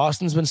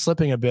 Boston's been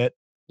slipping a bit.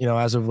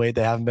 As of late,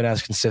 they haven't been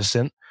as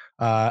consistent.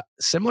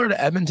 Similar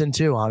to Edmonton,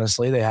 too,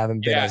 honestly. They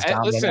haven't been as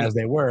dominant as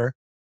they were.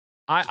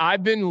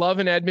 I've been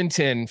loving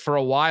Edmonton for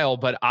a while,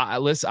 but I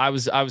was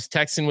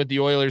texting with the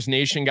Oilers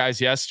Nation guys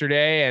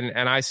yesterday,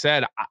 and I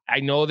said,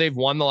 I know they've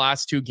won the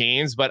last two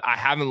games, but I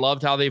haven't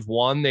loved how they've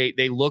won.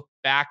 They look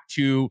back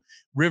to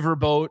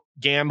riverboat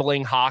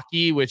gambling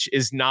hockey, which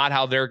is not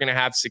how they're going to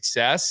have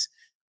success.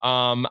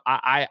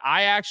 I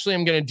actually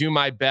am going to do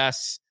my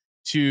best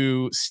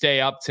to stay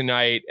up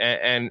tonight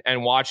and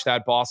watch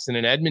that Boston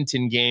and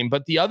Edmonton game.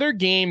 But the other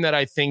game that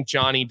I think,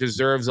 Johnny,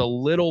 deserves a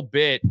little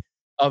bit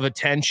of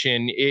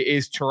attention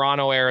is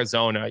Toronto,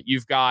 Arizona.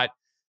 You've got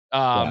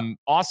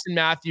Austin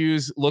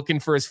Matthews looking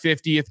for his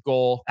 50th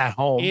goal at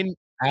home in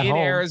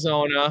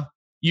Arizona.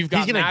 You've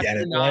got He's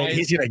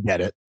gonna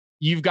get it.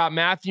 You've got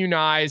Matthew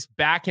Nyes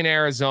back in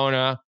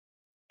Arizona.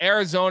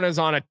 Arizona's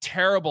on a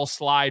terrible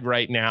slide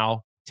right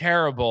now.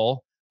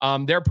 Terrible.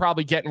 They're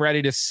probably getting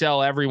ready to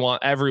sell everyone.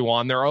 They're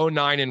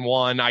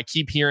 0-9-1. I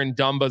keep hearing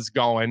Dumba's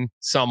going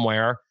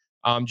somewhere.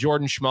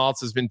 Jordan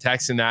Schmaltz has been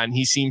texting that, and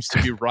he seems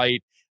to be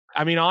right.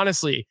 I mean,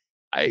 honestly,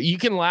 you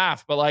can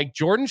laugh, but like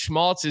Jordan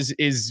Schmaltz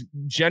is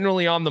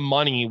generally on the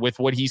money with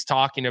what he's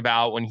talking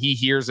about when he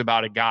hears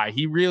about a guy.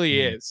 He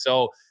really is.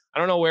 So I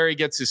don't know where he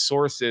gets his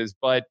sources,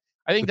 but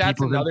I think that's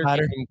another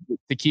thing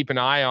to keep an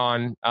eye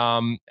on.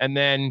 And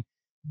then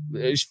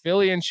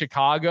Philly and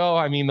Chicago.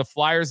 I mean, the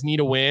Flyers need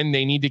a win.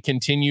 They need to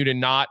continue to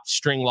not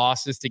string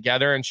losses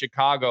together. And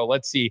Chicago,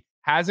 let's see,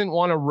 hasn't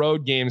won a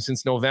road game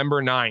since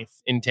November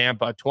 9th in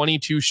Tampa,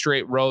 22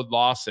 straight road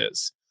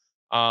losses.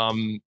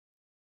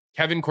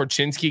 Kevin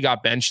Korchinski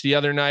got benched the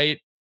other night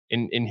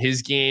in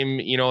his game,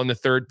 in the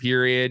third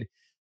period.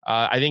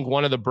 I think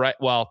one of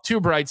the two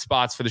bright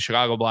spots for the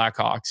Chicago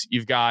Blackhawks.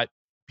 You've got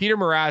Peter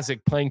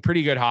Mrazek playing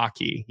pretty good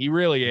hockey. He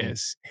really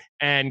is.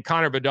 And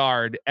Connor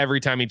Bedard,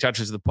 every time he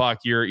touches the puck,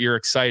 you're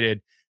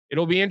excited.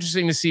 It'll be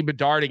interesting to see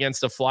Bedard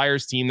against a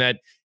Flyers team that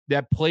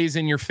plays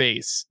in your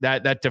face,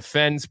 that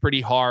defends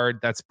pretty hard,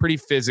 that's pretty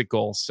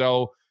physical.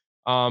 So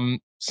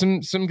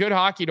some good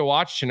hockey to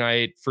watch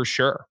tonight for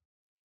sure.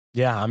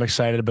 Yeah, I'm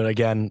excited, but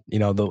again,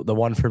 the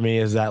one for me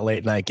is that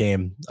late night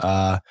game.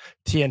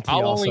 TNT.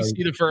 I'll only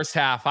see the first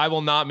half. I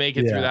will not make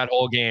it through that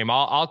whole game.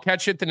 I'll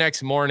catch it the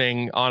next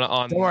morning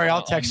on. Don't worry,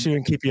 I'll text you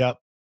and keep you up.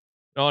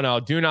 No,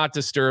 do not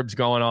disturb's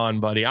going on,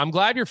 buddy. I'm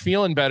glad you're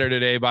feeling better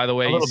today, by the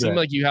way. You seem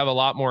like you have a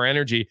lot more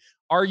energy.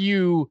 Are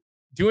you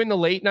doing the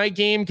late night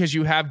game because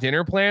you have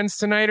dinner plans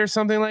tonight or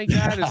something like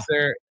that?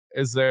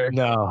 Is there?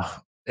 No,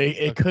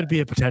 it could be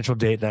a potential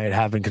date night.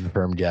 Haven't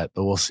confirmed yet,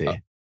 but we'll see.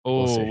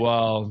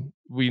 Well,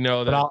 we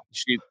know that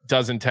she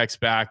doesn't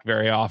text back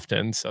very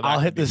often. So I'll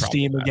hit the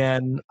steam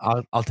again.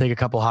 I'll take a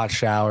couple hot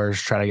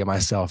showers, try to get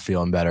myself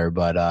feeling better,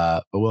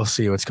 but we'll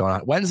see what's going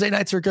on. Wednesday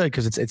nights are good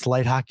because it's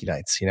light hockey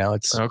nights.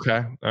 It's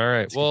okay. All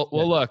right. Well,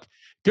 look,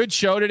 good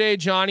show today,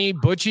 Johnny.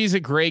 Butchie's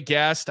a great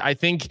guest. I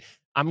think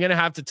I'm going to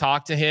have to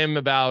talk to him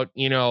about,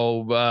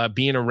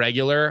 being a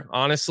regular.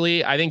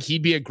 Honestly, I think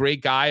he'd be a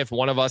great guy if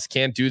one of us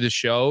can't do the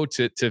show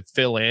to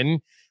fill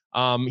in.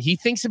 He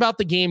thinks about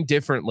the game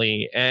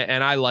differently,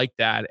 and I like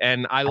that.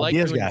 And I like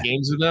doing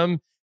games with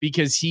him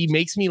because he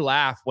makes me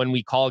laugh when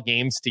we call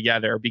games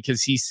together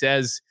because he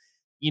says,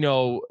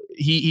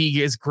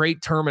 he has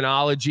great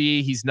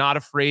terminology. He's not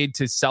afraid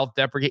to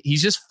self-deprecate.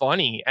 He's just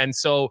funny. And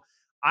so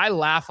I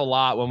laugh a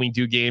lot when we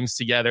do games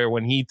together,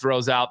 when he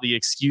throws out the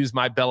excuse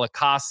my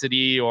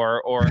bellicosity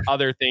or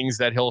other things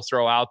that he'll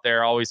throw out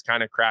there, always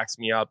kind of cracks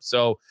me up.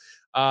 So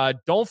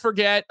don't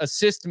forget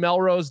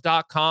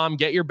assistmelrose.com.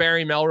 Get your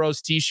Barry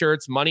Melrose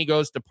t-shirts. Money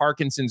goes to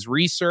Parkinson's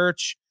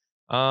research.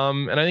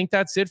 And I think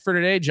that's it for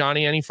today.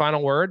 Johnny, any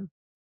final word?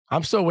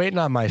 I'm still waiting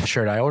on my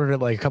shirt. I ordered it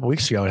like a couple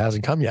weeks ago. It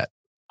hasn't come yet.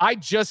 I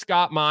just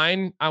got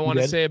mine. I want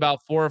to say about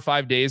 4 or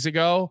 5 days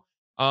ago.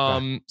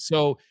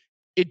 So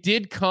it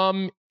did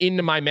come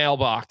into my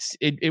mailbox.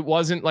 It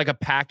wasn't like a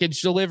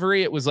package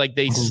delivery. It was like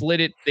they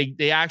slid it.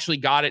 They actually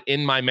got it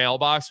in my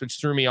mailbox, which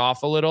threw me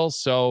off a little.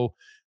 So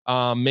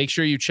make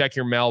sure you check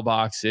your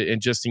mailbox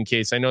and just in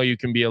case. I know you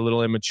can be a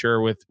little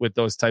immature with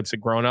those types of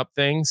grown-up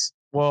things.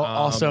 Well,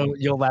 also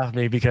you'll laugh at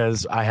me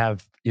because I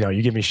have,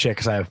 you give me shit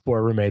because I have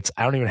 4 roommates.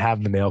 I don't even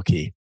have the mail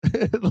key.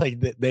 Like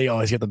they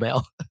always get the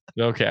mail.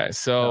 Okay,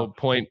 so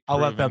point. I'll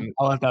let them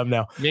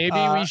know. Maybe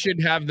we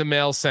should have the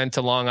mail sent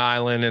to Long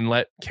Island and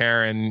let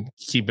Karen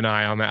keep an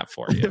eye on that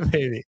for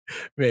you.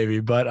 maybe.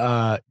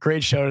 But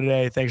great show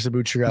today. Thanks to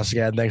Buccigross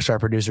again. Thanks to our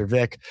producer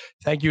Vic.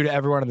 Thank you to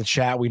everyone in the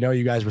chat. We know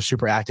you guys were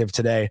super active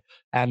today.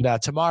 And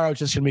tomorrow it's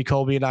just gonna be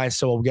Colby and I,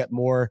 so we'll get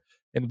more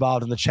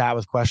involved in the chat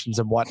with questions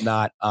and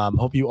whatnot.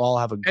 Hope you all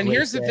have a great And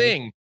here's day. The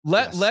thing.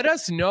 Let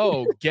us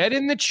know. Get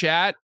in the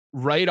chat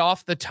right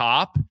off the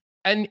top.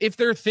 And if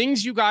there are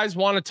things you guys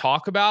want to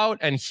talk about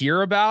and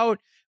hear about,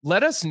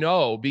 let us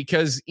know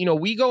because,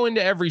 we go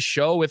into every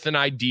show with an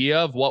idea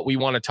of what we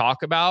want to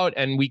talk about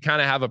and we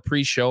kind of have a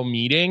pre-show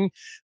meeting,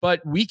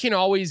 but we can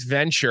always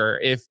venture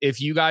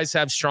if you guys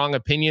have strong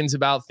opinions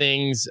about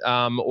things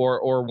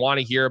or want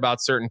to hear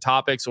about certain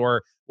topics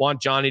or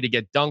want Johnny to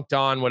get dunked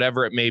on,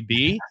 whatever it may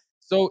be.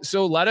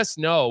 So let us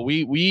know.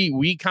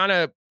 We kind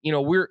of,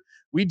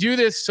 we do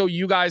this so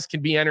you guys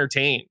can be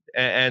entertained.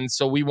 And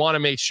so we want to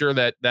make sure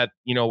that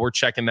we're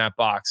checking that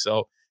box.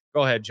 So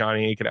go ahead,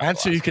 Johnny. You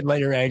can let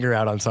your anger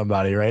out on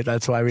somebody, right?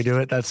 That's why we do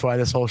it. That's why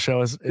this whole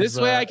show is this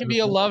way I can be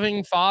a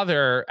loving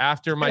father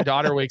after my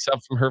daughter wakes up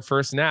from her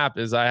first nap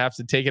is I have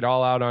to take it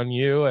all out on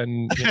you.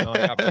 And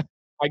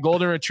my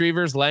golden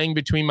retriever's laying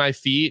between my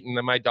feet and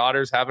then my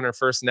daughter's having her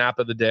first nap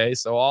of the day.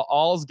 So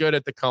all's good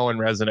at the Cohen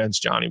residence,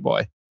 Johnny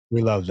boy.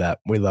 We love that.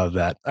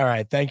 All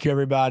right. Thank you,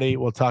 everybody.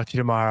 We'll talk to you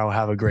tomorrow.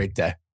 Have a great day.